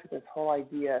so much with this whole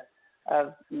idea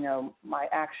of, my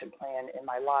action plan in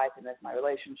my life and as my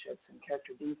relationships and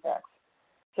character defects.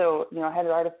 So, I had to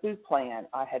write a food plan.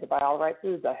 I had to buy all the right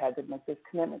foods. I had to make this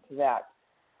commitment to that.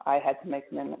 I had to make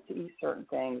commitment to eat certain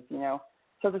things,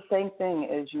 So the same thing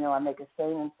is, I make a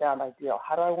sane and sound ideal.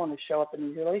 How do I want to show up in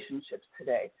these relationships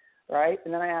today, right?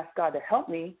 And then I ask God to help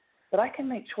me, that I can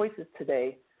make choices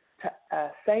today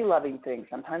to say loving things.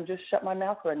 Sometimes just shut my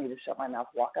mouth where I need to shut my mouth,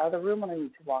 walk out of the room when I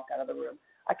need to walk out of the room.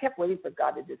 I kept waiting for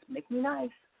God to just make me nice.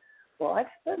 Well, I've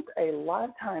spent a lot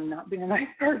of time not being a nice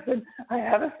person. I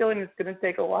have a feeling it's going to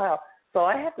take a while. So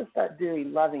I have to start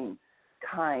doing loving,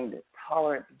 kind,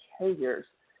 tolerant behaviors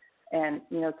and,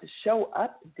 to show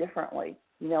up differently.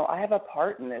 I have a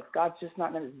part in this. God's just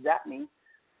not going to zap me.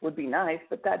 Would be nice,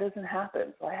 but that doesn't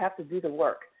happen. So I have to do the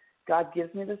work. God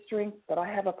gives me the strength, but I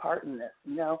have a part in this,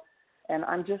 And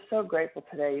I'm just so grateful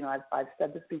today. I've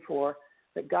said this before,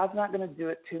 that God's not going to do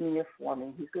it to me or for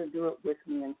me. He's going to do it with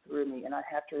me and through me, and I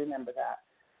have to remember that.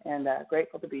 And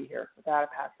grateful to be here. With that, I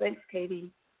pass. Thanks,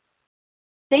 Katie.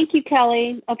 Thank you,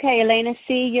 Kelly. Okay, Elena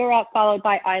C., you're up, followed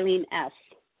by Eileen S.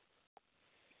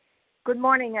 Good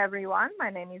morning, everyone. My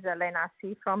name is Elena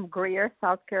C. from Greer,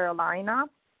 South Carolina.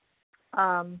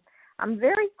 I'm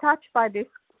very touched by this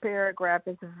paragraph.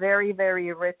 It's very,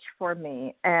 very rich for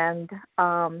me. And,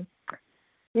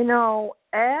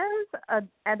 as an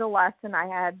adolescent, I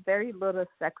had very little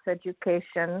sex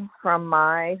education from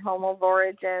my home of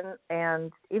origin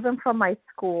and even from my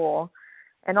school.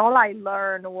 And all I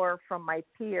learned were from my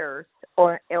peers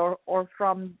or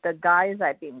from the guys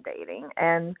I've been dating.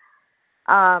 And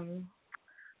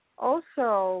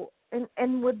also,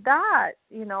 and with that,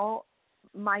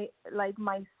 my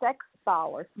sex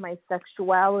powers, my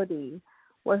sexuality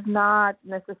was not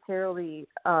necessarily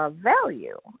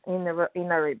value in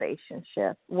a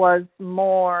relationship. Was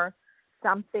more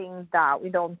something that we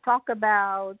don't talk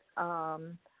about,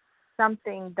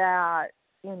 something that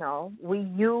we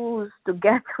use to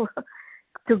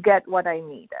get what I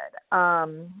needed.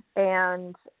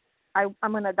 And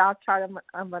I'm an adult child.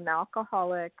 I'm an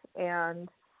alcoholic, and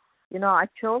I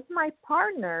chose my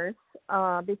partners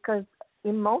because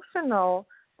emotional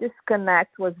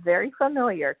disconnect was very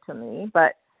familiar to me,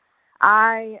 but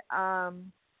I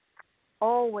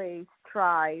always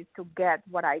tried to get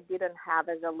what I didn't have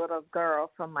as a little girl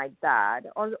from my dad.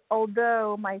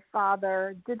 Although my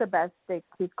father did the best that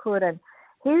he could, and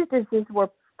his disease were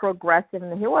progressive,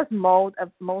 and he was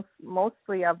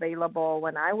mostly available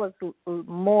when I was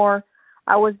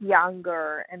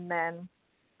younger, and then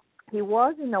he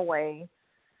was in a way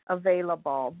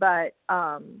available, but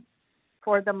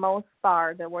for the most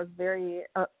part, there was very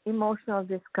emotional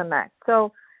disconnect.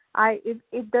 So it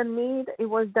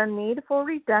was the need for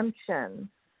redemption.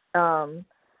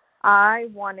 I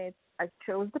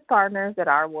chose the partners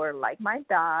that were like my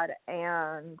dad,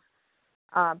 and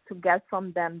to get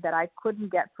from them that I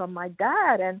couldn't get from my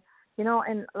dad. And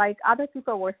and like other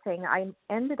people were saying, I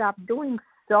ended up doing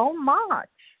so much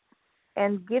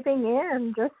and giving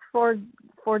in just for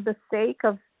the sake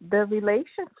of the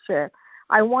relationship.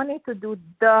 I wanted to do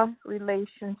the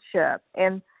relationship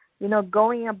and,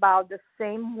 going about the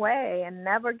same way and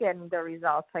never getting the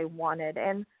results I wanted.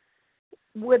 And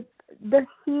with the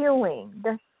healing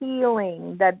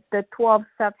that the 12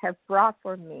 steps have brought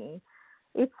for me,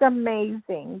 it's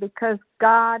amazing because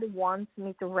God wants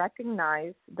me to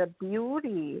recognize the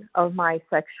beauty of my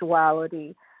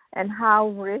sexuality and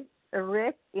how rich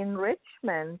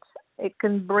enrichment it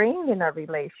can bring in a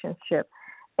relationship.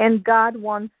 And God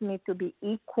wants me to be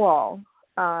equal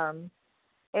and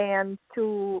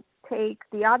to take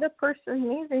the other person's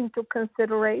needs into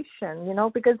consideration,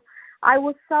 because I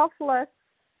was selfless,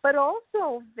 but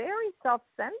also very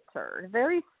self-centered,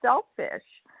 very selfish.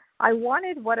 I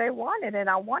wanted what I wanted, and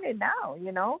I want it now,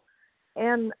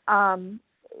 And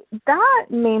that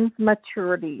means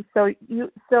maturity. So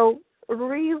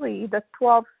really, the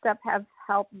 12 steps have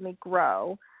helped me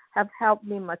grow, have helped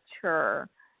me mature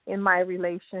in my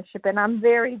relationship, and I'm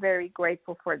very, very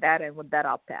grateful for that. And with that,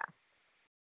 I'll pass.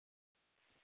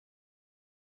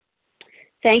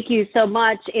 Thank you so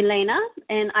much, Elena.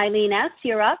 And Eileen S.,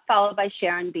 you're up, followed by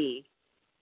Sharon B.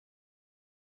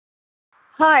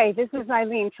 Hi, this is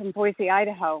Eileen from Boise,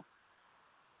 Idaho.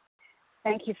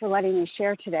 Thank you for letting me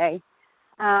share today.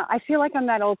 I feel like I'm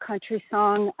that old country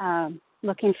song,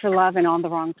 looking for love in all the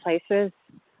wrong places.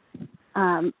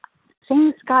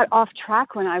 Things got off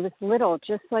track when I was little,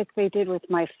 just like they did with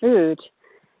my food.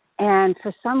 And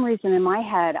for some reason in my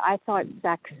head, I thought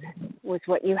sex was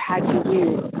what you had to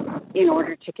use in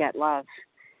order to get love.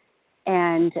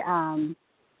 And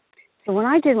so when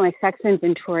I did my sex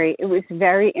inventory, it was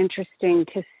very interesting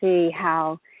to see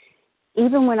how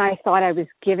even when I thought I was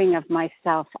giving of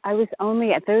myself, I was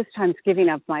only at those times giving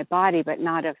of my body, but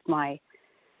not of my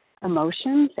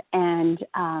emotions. And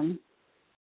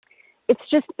it's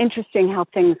just interesting how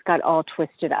things got all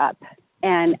twisted up.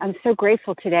 And I'm so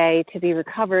grateful today to be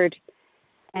recovered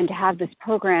and to have this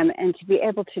program and to be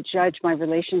able to judge my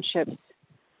relationships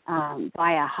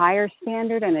by a higher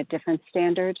standard and a different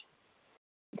standard.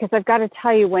 Because I've got to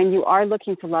tell you, when you are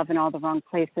looking for love in all the wrong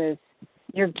places,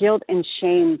 your guilt and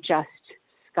shame just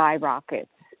skyrockets.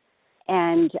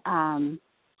 And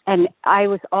I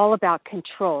was all about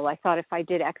control. I thought if I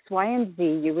did X, Y, and Z,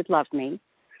 you would love me.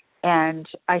 And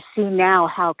I see now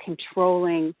how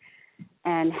controlling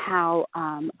and how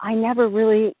I never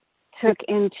really took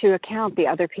into account the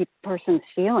other person's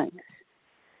feelings.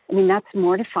 I mean, that's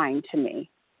mortifying to me.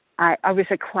 I was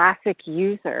a classic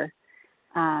user.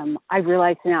 I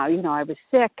realize now, I was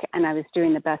sick and I was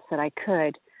doing the best that I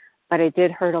could, but I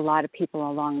did hurt a lot of people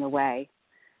along the way.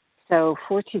 So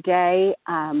for today,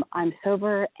 I'm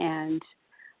sober and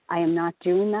I am not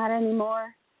doing that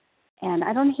anymore. And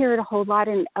I don't hear it a whole lot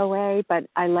in OA, but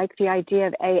I like the idea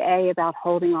of AA about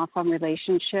holding off on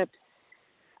relationships.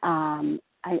 I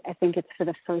think it's for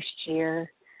the first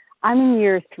year. I'm in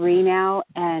year 3 now,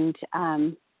 and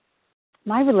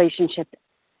my relationship,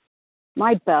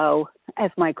 my beau,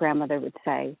 as my grandmother would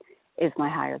say, is my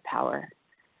higher power.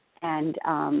 And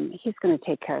he's going to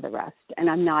take care of the rest, and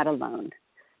I'm not alone.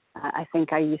 I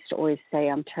think I used to always say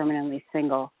I'm terminally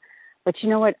single. But you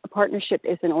know what? A partnership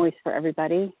isn't always for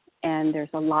everybody, and there's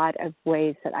a lot of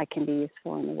ways that I can be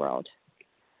useful in the world.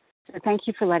 So thank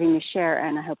you for letting me share,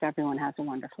 and I hope everyone has a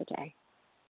wonderful day.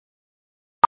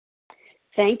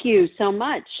 Thank you so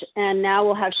much. And now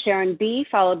we'll have Sharon B.,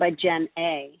 followed by Jen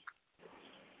A.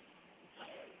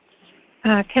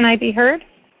 Can I be heard?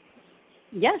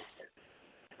 Yes.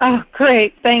 Oh,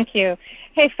 great. Thank you.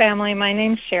 Hey, family. My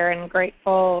name's Sharon,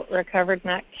 grateful, recovered,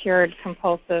 not cured,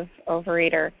 compulsive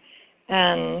overeater.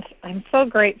 And I'm so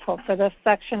grateful for this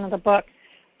section of the book.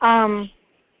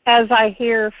 As I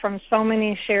hear from so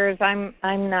many shares, I'm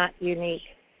not unique.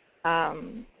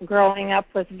 Growing up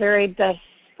with very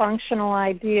dysfunctional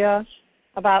idea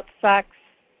about sex,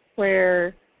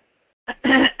 where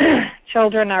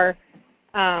children are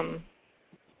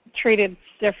treated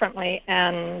differently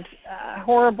and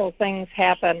horrible things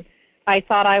happen. I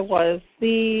thought I was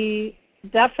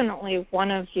definitely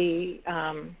one of the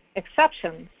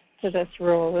exceptions to this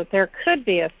rule, that there could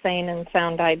be a sane and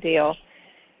sound ideal,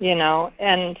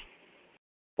 and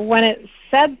when it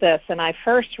said this and I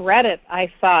first read it,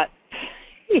 I thought,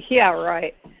 yeah,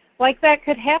 right. Like that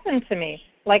could happen to me.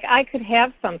 Like I could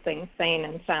have something sane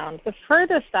and sound. The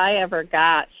furthest I ever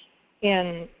got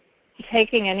in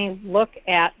taking any look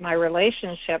at my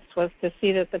relationships was to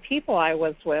see that the people I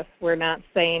was with were not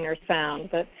sane or sound,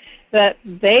 that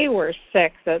they were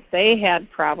sick, that they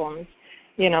had problems,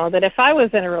 that if I was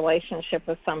in a relationship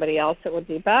with somebody else, it would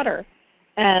be better.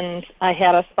 And I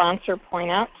had a sponsor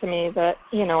point out to me that,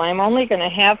 I'm only going to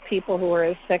have people who are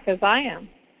as sick as I am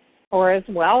or as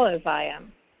well as I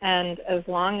am. And as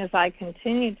long as I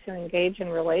continued to engage in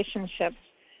relationships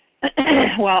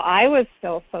while I was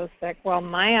still so sick, while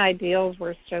my ideals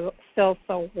were still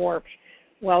so warped,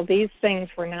 while these things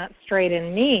were not straight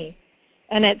in me.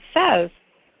 And it says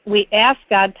we ask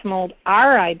God to mold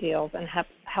our ideals and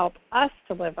help us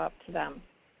to live up to them.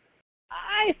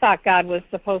 I thought God was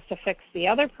supposed to fix the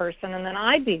other person, and then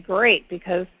I'd be great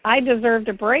because I deserved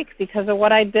a break because of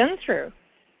what I'd been through,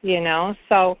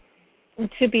 So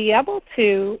to be able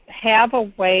to have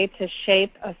a way to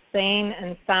shape a sane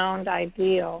and sound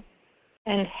ideal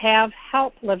and have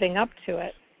help living up to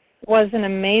it was an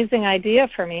amazing idea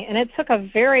for me, and it took a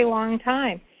very long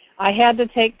time. I had to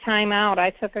take time out.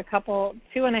 I took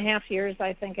 2.5 years,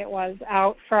 I think it was,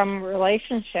 out from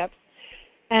relationships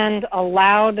and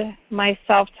allowed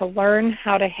myself to learn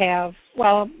how to have,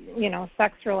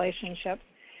 sex relationships,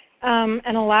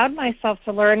 and allowed myself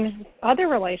to learn other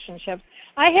relationships.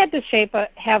 I had to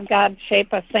have God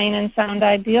shape a sane and sound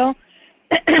ideal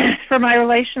for my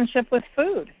relationship with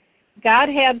food. God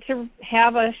had to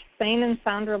have a sane and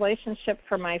sound relationship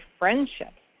for my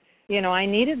friendships. I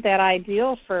needed that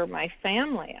ideal for my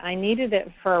family. I needed it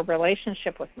for a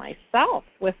relationship with myself,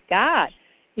 with God.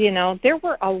 There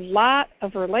were a lot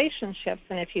of relationships,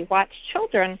 and if you watch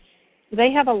children,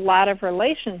 they have a lot of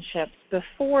relationships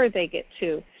before they get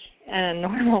to a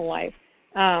normal life,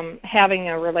 having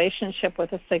a relationship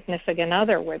with a significant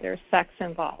other where there's sex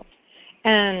involved.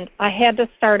 And I had to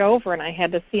start over, and I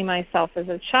had to see myself as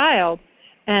a child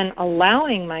and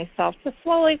allowing myself to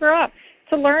slowly grow up,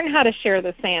 to learn how to share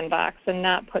the sandbox and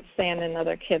not put sand in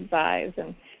other kids' eyes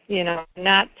and,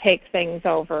 not take things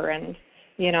over and,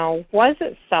 was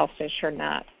it selfish or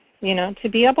not? To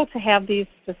be able to have these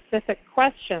specific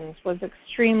questions was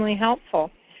extremely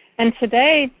helpful. And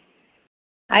today,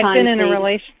 I've been in a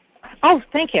relationship. Oh,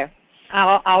 thank you.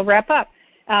 I'll wrap up.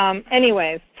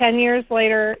 Anyways, 10 years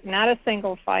later, not a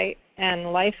single fight,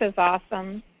 and life is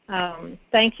awesome.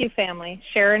 Thank you, family.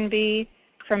 Sharon B.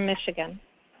 from Michigan.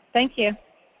 Thank you.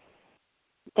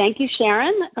 Thank you,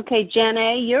 Sharon. Okay, Jen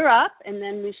A., you're up, and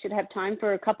then we should have time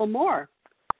for a couple more.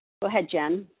 Go ahead,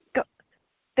 Jen.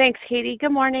 Thanks, Katie.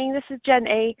 Good morning. This is Jen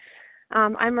A.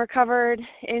 I'm recovered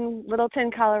in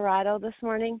Littleton, Colorado this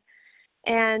morning.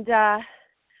 And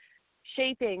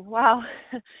shaping, wow.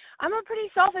 I'm a pretty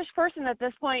selfish person at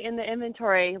this point in the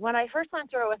inventory. When I first went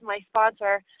through it with my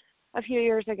sponsor a few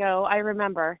years ago, I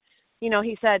remember,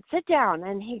 he said, sit down.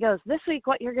 And he goes, this week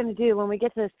what you're going to do when we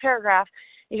get to this paragraph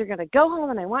is you're going to go home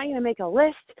and I want you to make a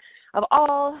list of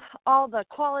all the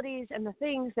qualities and the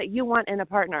things that you want in a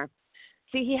partner.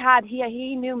 See,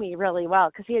 he knew me really well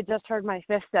because he had just heard my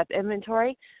 5th step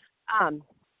inventory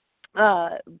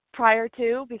prior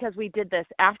to, because we did this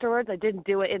afterwards. I didn't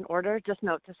do it in order. Just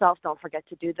note to self, don't forget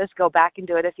to do this. Go back and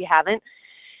do it if you haven't.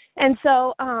 And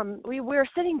so we were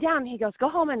sitting down and he goes, go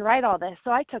home and write all this.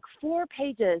 So I took 4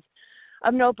 pages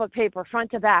of notebook paper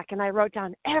front to back and I wrote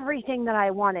down everything that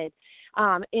I wanted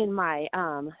in my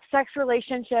sex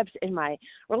relationships, in my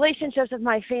relationships with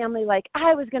my family. Like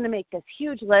I was going to make this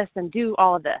huge list and do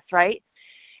all of this, right?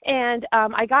 And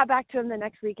I got back to him the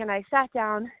next week and I sat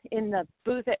down in the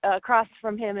booth across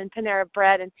from him in Panera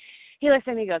Bread, and he looks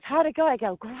at me and goes, how'd it go? I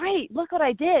go, great, look what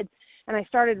I did. And I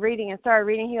started reading. He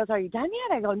goes, are you done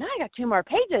yet? I go, no, I got 2 more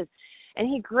pages. And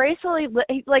he gracefully,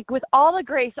 like with all the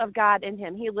grace of God in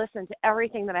him, he listened to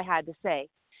everything that I had to say.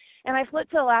 And I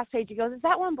flipped to the last page. He goes, is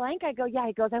that one blank? I go, yeah.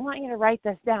 He goes, I want you to write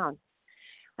this down.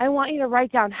 I want you to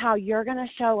write down how you're going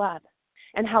to show up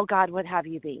and how God would have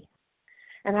you be.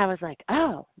 And I was like,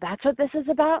 oh, that's what this is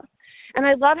about? And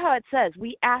I love how it says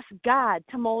we ask God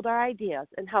to mold our ideas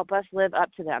and help us live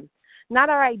up to them. Not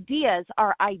our ideas,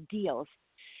 our ideals.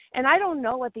 And I don't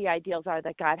know what the ideals are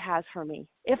that God has for me.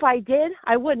 If I did,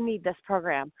 I wouldn't need this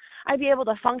program. I'd be able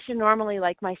to function normally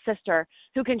like my sister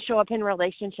who can show up in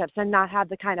relationships and not have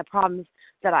the kind of problems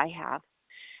that I have.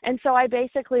 And so I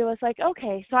basically was like,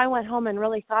 okay. So I went home and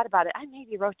really thought about it. I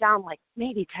maybe wrote down like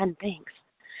maybe 10 things.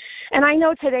 And I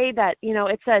know today that,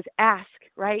 it says ask,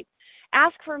 right?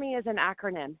 Ask for me is an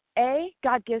acronym. A,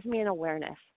 God gives me an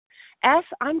awareness. S,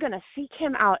 I'm going to seek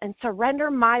him out and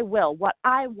surrender my will, what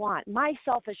I want, my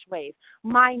selfish ways,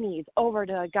 my needs over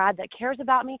to a God that cares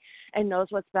about me and knows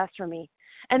what's best for me.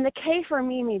 And the K for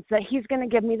me means that he's going to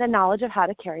give me the knowledge of how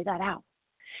to carry that out.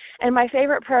 And my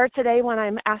favorite prayer today when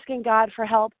I'm asking God for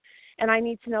help and I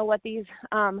need to know what these,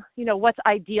 what's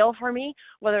ideal for me,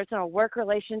 whether it's in a work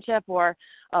relationship or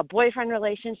a boyfriend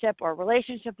relationship or a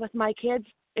relationship with my kids,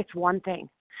 it's one thing.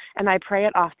 And I pray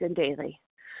it often daily.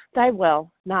 Thy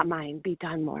will, not mine, be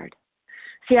done, Lord.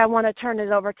 See, I want to turn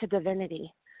it over to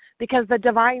divinity because the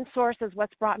divine source is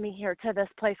what's brought me here to this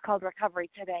place called recovery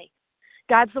today.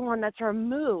 God's the one that's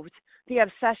removed the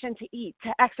obsession to eat,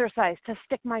 to exercise, to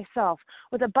stick myself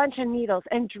with a bunch of needles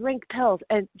and drink pills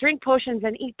and drink potions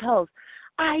and eat pills.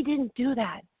 I didn't do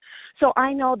that. So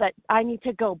I know that I need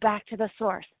to go back to the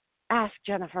source. Ask,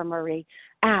 Jennifer Marie.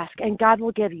 Ask, and God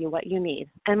will give you what you need.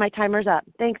 And my timer's up.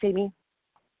 Thanks, Amy.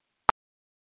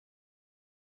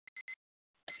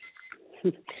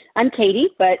 I'm Katie,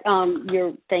 but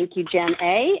thank you, Jen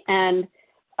A. And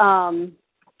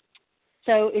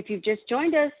so if you've just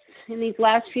joined us in these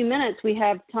last few minutes, we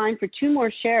have time for 2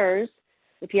 more shares,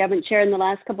 if you haven't shared in the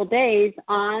last couple of days,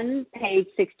 on page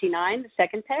 69, the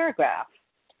second paragraph.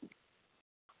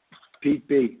 Pete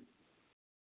B.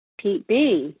 Pete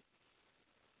B.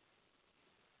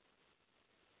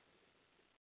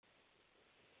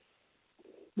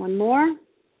 One more.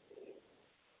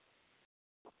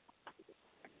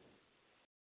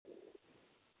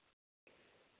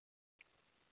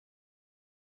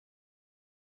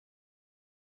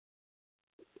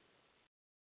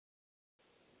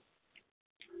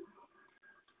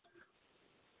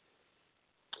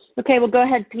 Okay, well, go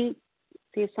ahead, Pete.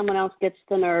 See if someone else gets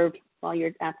the nerve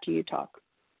after you talk.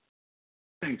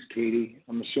 Thanks, Katie.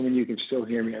 I'm assuming you can still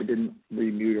hear me. I didn't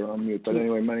remute or unmute. But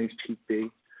anyway, my name's Pete B.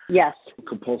 Yes.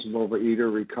 Compulsive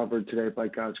overeater, recovered today by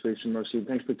God's grace and mercy.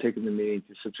 Thanks for taking the meeting. You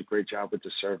did such a great job with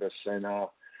the service. And, I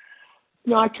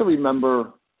can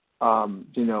remember,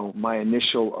 my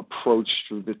initial approach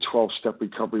through the 12-step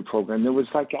recovery program. There was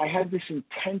I had this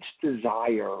intense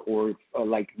desire or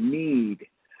need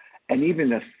and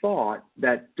even a thought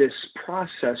that this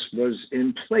process was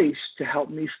in place to help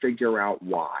me figure out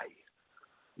why.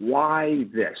 Why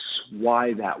this?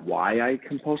 Why that? Why I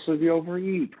compulsively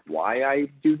overeat? Why I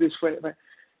do this way?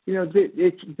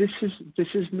 This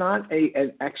is not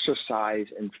an exercise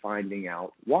in finding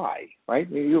out why, right?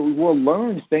 We'll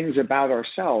learn things about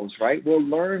ourselves, right? We'll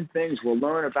learn things. We'll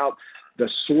learn about the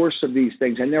source of these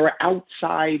things, and there are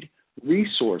outside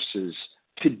resources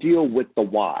to deal with the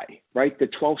why, right? The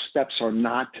 12 steps are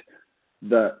not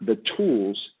the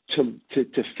tools to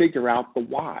figure out the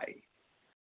why.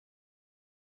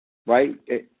 Right?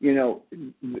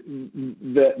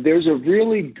 There's a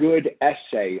really good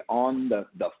essay on the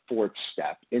fourth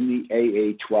step in the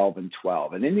AA 12 and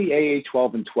 12. And in the AA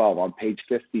 12 and 12 on page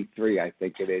 53, I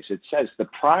think it is, it says the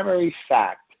primary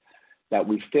fact that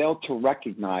we fail to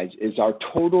recognize is our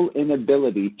total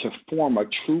inability to form a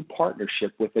true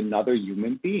partnership with another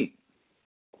human being.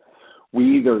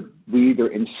 We either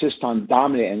insist on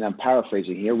dominating, and I'm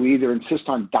paraphrasing here, we either insist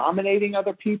on dominating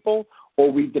other people or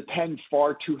we depend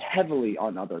far too heavily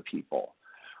on other people,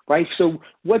 right? So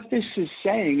what this is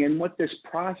saying and what this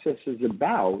process is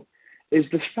about is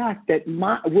the fact that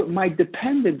my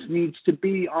dependence needs to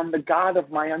be on the God of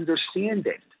my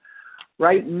understanding,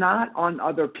 right? Not on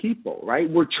other people, right?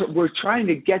 We're trying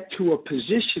to get to a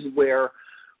position where,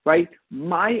 right,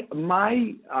 what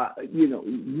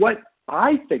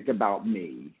I think about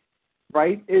me,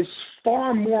 right, is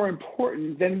far more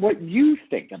important than what you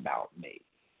think about me.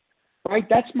 Right,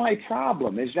 that's my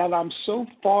problem. Is that I'm so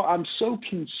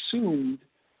consumed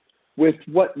with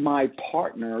what my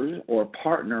partners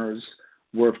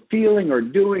were feeling or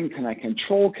doing. Can I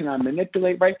control? Can I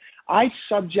manipulate? Right, I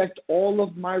subject all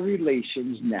of my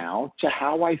relations now to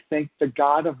how I think the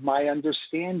God of my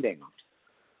understanding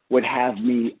would have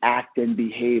me act and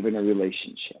behave in a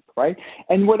relationship. Right,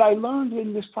 and what I learned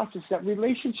in this process is that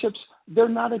relationships, they're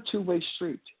not a two-way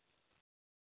street.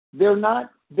 They're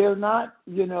not, it's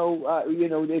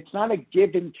not a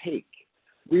give and take.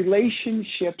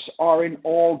 Relationships are an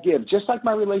all give, just like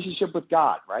my relationship with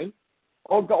God, right?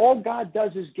 All God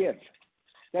does is give.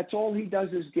 That's all he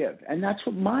does is give. And that's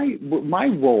what my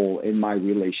role in my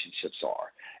relationships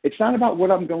are. It's not about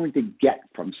what I'm going to get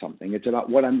from something. It's about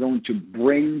what I'm going to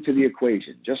bring to the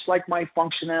equation, just like my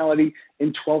functionality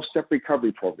in 12-step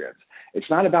recovery programs. It's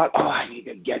not about, I need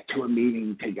to get to a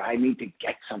meeting. I need to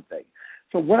get something.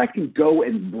 So what I can go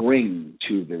and bring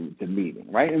to the meeting,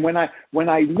 right? And when I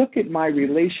look at my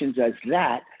relations as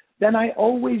that, then I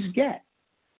always get,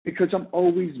 because I'm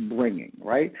always bringing,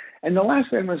 right? And the last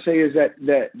thing I'm going to say is that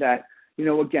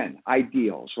again,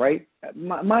 ideals, right?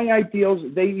 My ideals,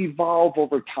 they evolve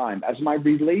over time. As my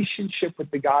relationship with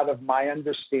the God of my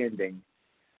understanding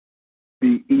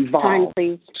evolve,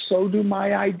 so do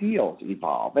my ideals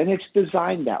evolve. And it's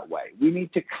designed that way. We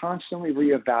need to constantly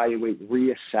reevaluate,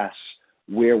 reassess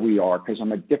where we are, because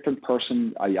I'm a different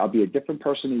person. I'll be a different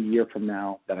person a year from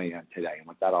now than I am today. And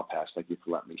with that, I'll pass. Thank you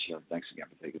for letting me share. Thanks again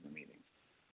for taking the meeting.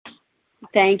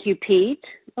 Thank you, Pete.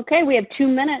 Okay, we have 2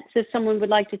 minutes if someone would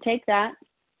like to take that.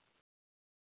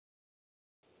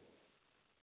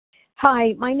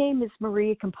 Hi, my name is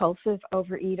Marie, compulsive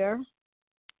overeater.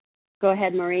 Go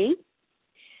ahead, Marie.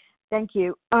 Thank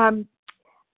you.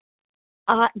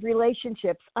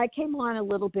 Relationships. I came on a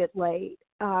little bit late.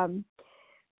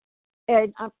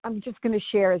 And I'm just going to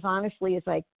share as honestly as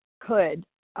I could.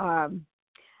 I'm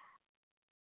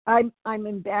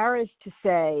embarrassed to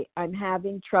say I'm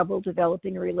having trouble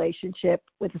developing a relationship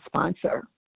with a sponsor.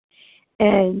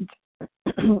 And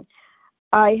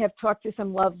I have talked to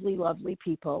some lovely, lovely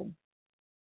people.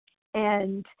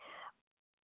 And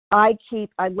I'm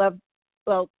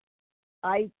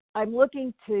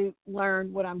looking to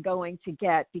learn what I'm going to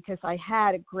get, because I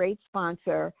had a great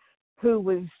sponsor who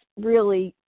was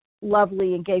really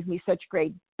lovely and gave me such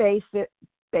great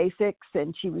basics,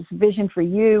 and she was Vision for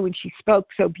You, and she spoke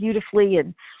so beautifully.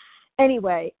 And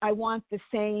anyway, I want the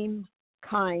same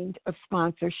kind of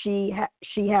sponsor. She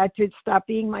had to stop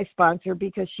being my sponsor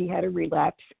because she had a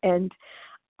relapse, and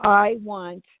I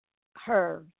want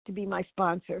her to be my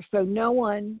sponsor. So no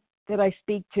one that I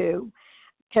speak to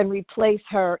can replace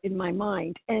her in my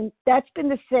mind. And that's been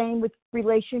the same with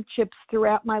relationships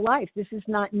throughout my life. This is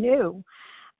not new.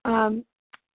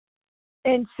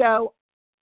 And so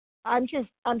I'm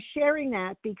sharing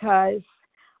that because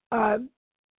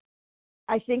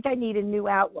I think I need a new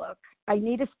outlook. I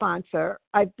need a sponsor.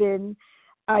 I've been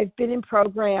in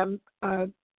program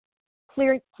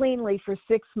cleanly for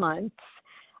 6 months,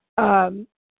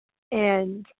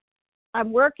 and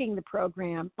I'm working the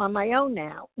program on my own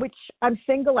now, which I'm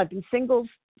single. I've been single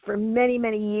for many,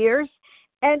 many years,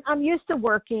 and I'm used to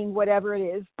working whatever it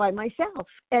is by myself.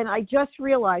 And I just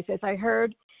realized, as I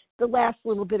heard the last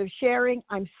little bit of sharing,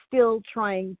 I'm still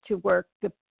trying to work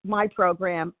my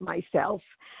program myself.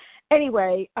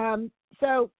 Anyway,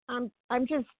 so I'm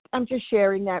just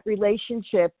sharing that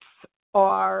relationships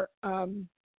are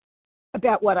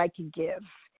about what I can give,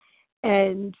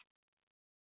 and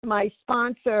my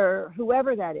sponsor,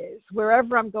 whoever that is,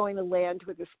 wherever I'm going to land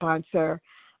with a sponsor,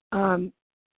 I'm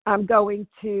going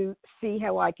to see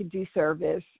how I can do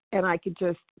service, and I could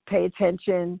just pay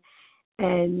attention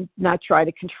and not try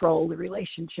to control the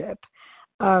relationship.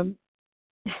 Time,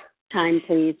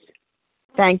 please.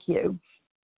 Thank you.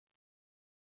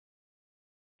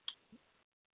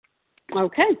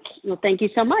 Okay. Well, thank you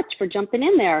so much for jumping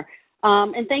in there.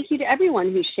 And thank you to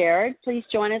everyone who shared. Please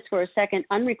join us for a second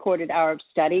unrecorded hour of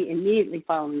study immediately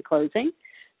following closing.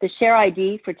 The share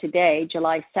ID for today,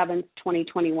 July 7th,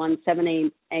 2021,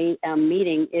 7 a.m.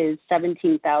 meeting is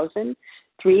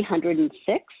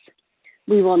 17,306.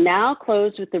 We will now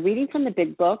close with the reading from the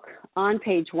Big Book on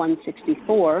page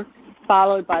 164,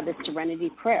 followed by the Serenity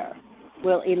Prayer.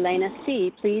 Will Elena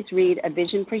C. please read A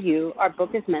Vision for You? Our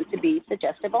book is meant to be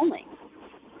suggestive only.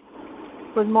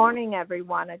 Good morning,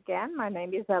 everyone. Again, my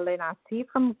name is Elena C.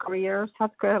 from Greer,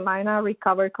 South Carolina,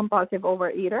 recovered compulsive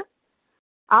overeater.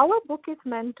 Our book is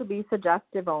meant to be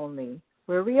suggestive only.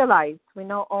 We realize we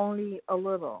know only a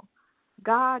little.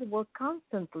 God will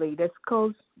constantly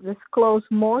disclose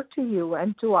more to you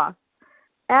and to us.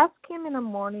 Ask Him in a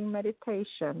morning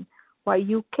meditation what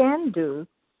you can do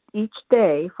each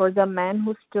day for the man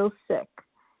who's still sick.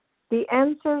 The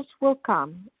answers will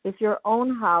come if your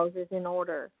own house is in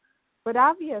order. But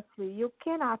obviously, you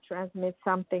cannot transmit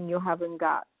something you haven't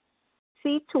got.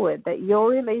 See to it that your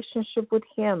relationship with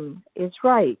Him is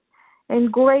right,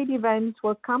 and great events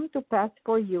will come to pass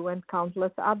for you and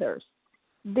countless others.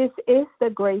 This is the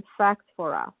great fact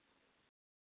for us.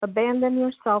 Abandon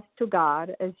yourself to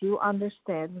God as you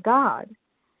understand God.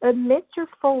 Admit your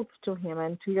faults to Him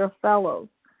and to your fellows.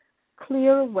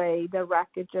 Clear away the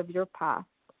wreckage of your past.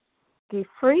 Give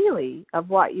freely of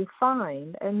what you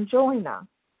find and join us.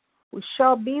 We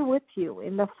shall be with you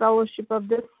in the fellowship of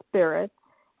the Spirit,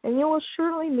 and you will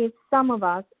surely meet some of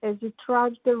us as you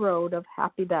trudge the road of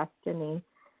happy destiny.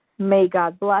 May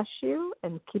God bless you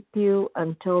and keep you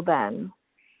until then.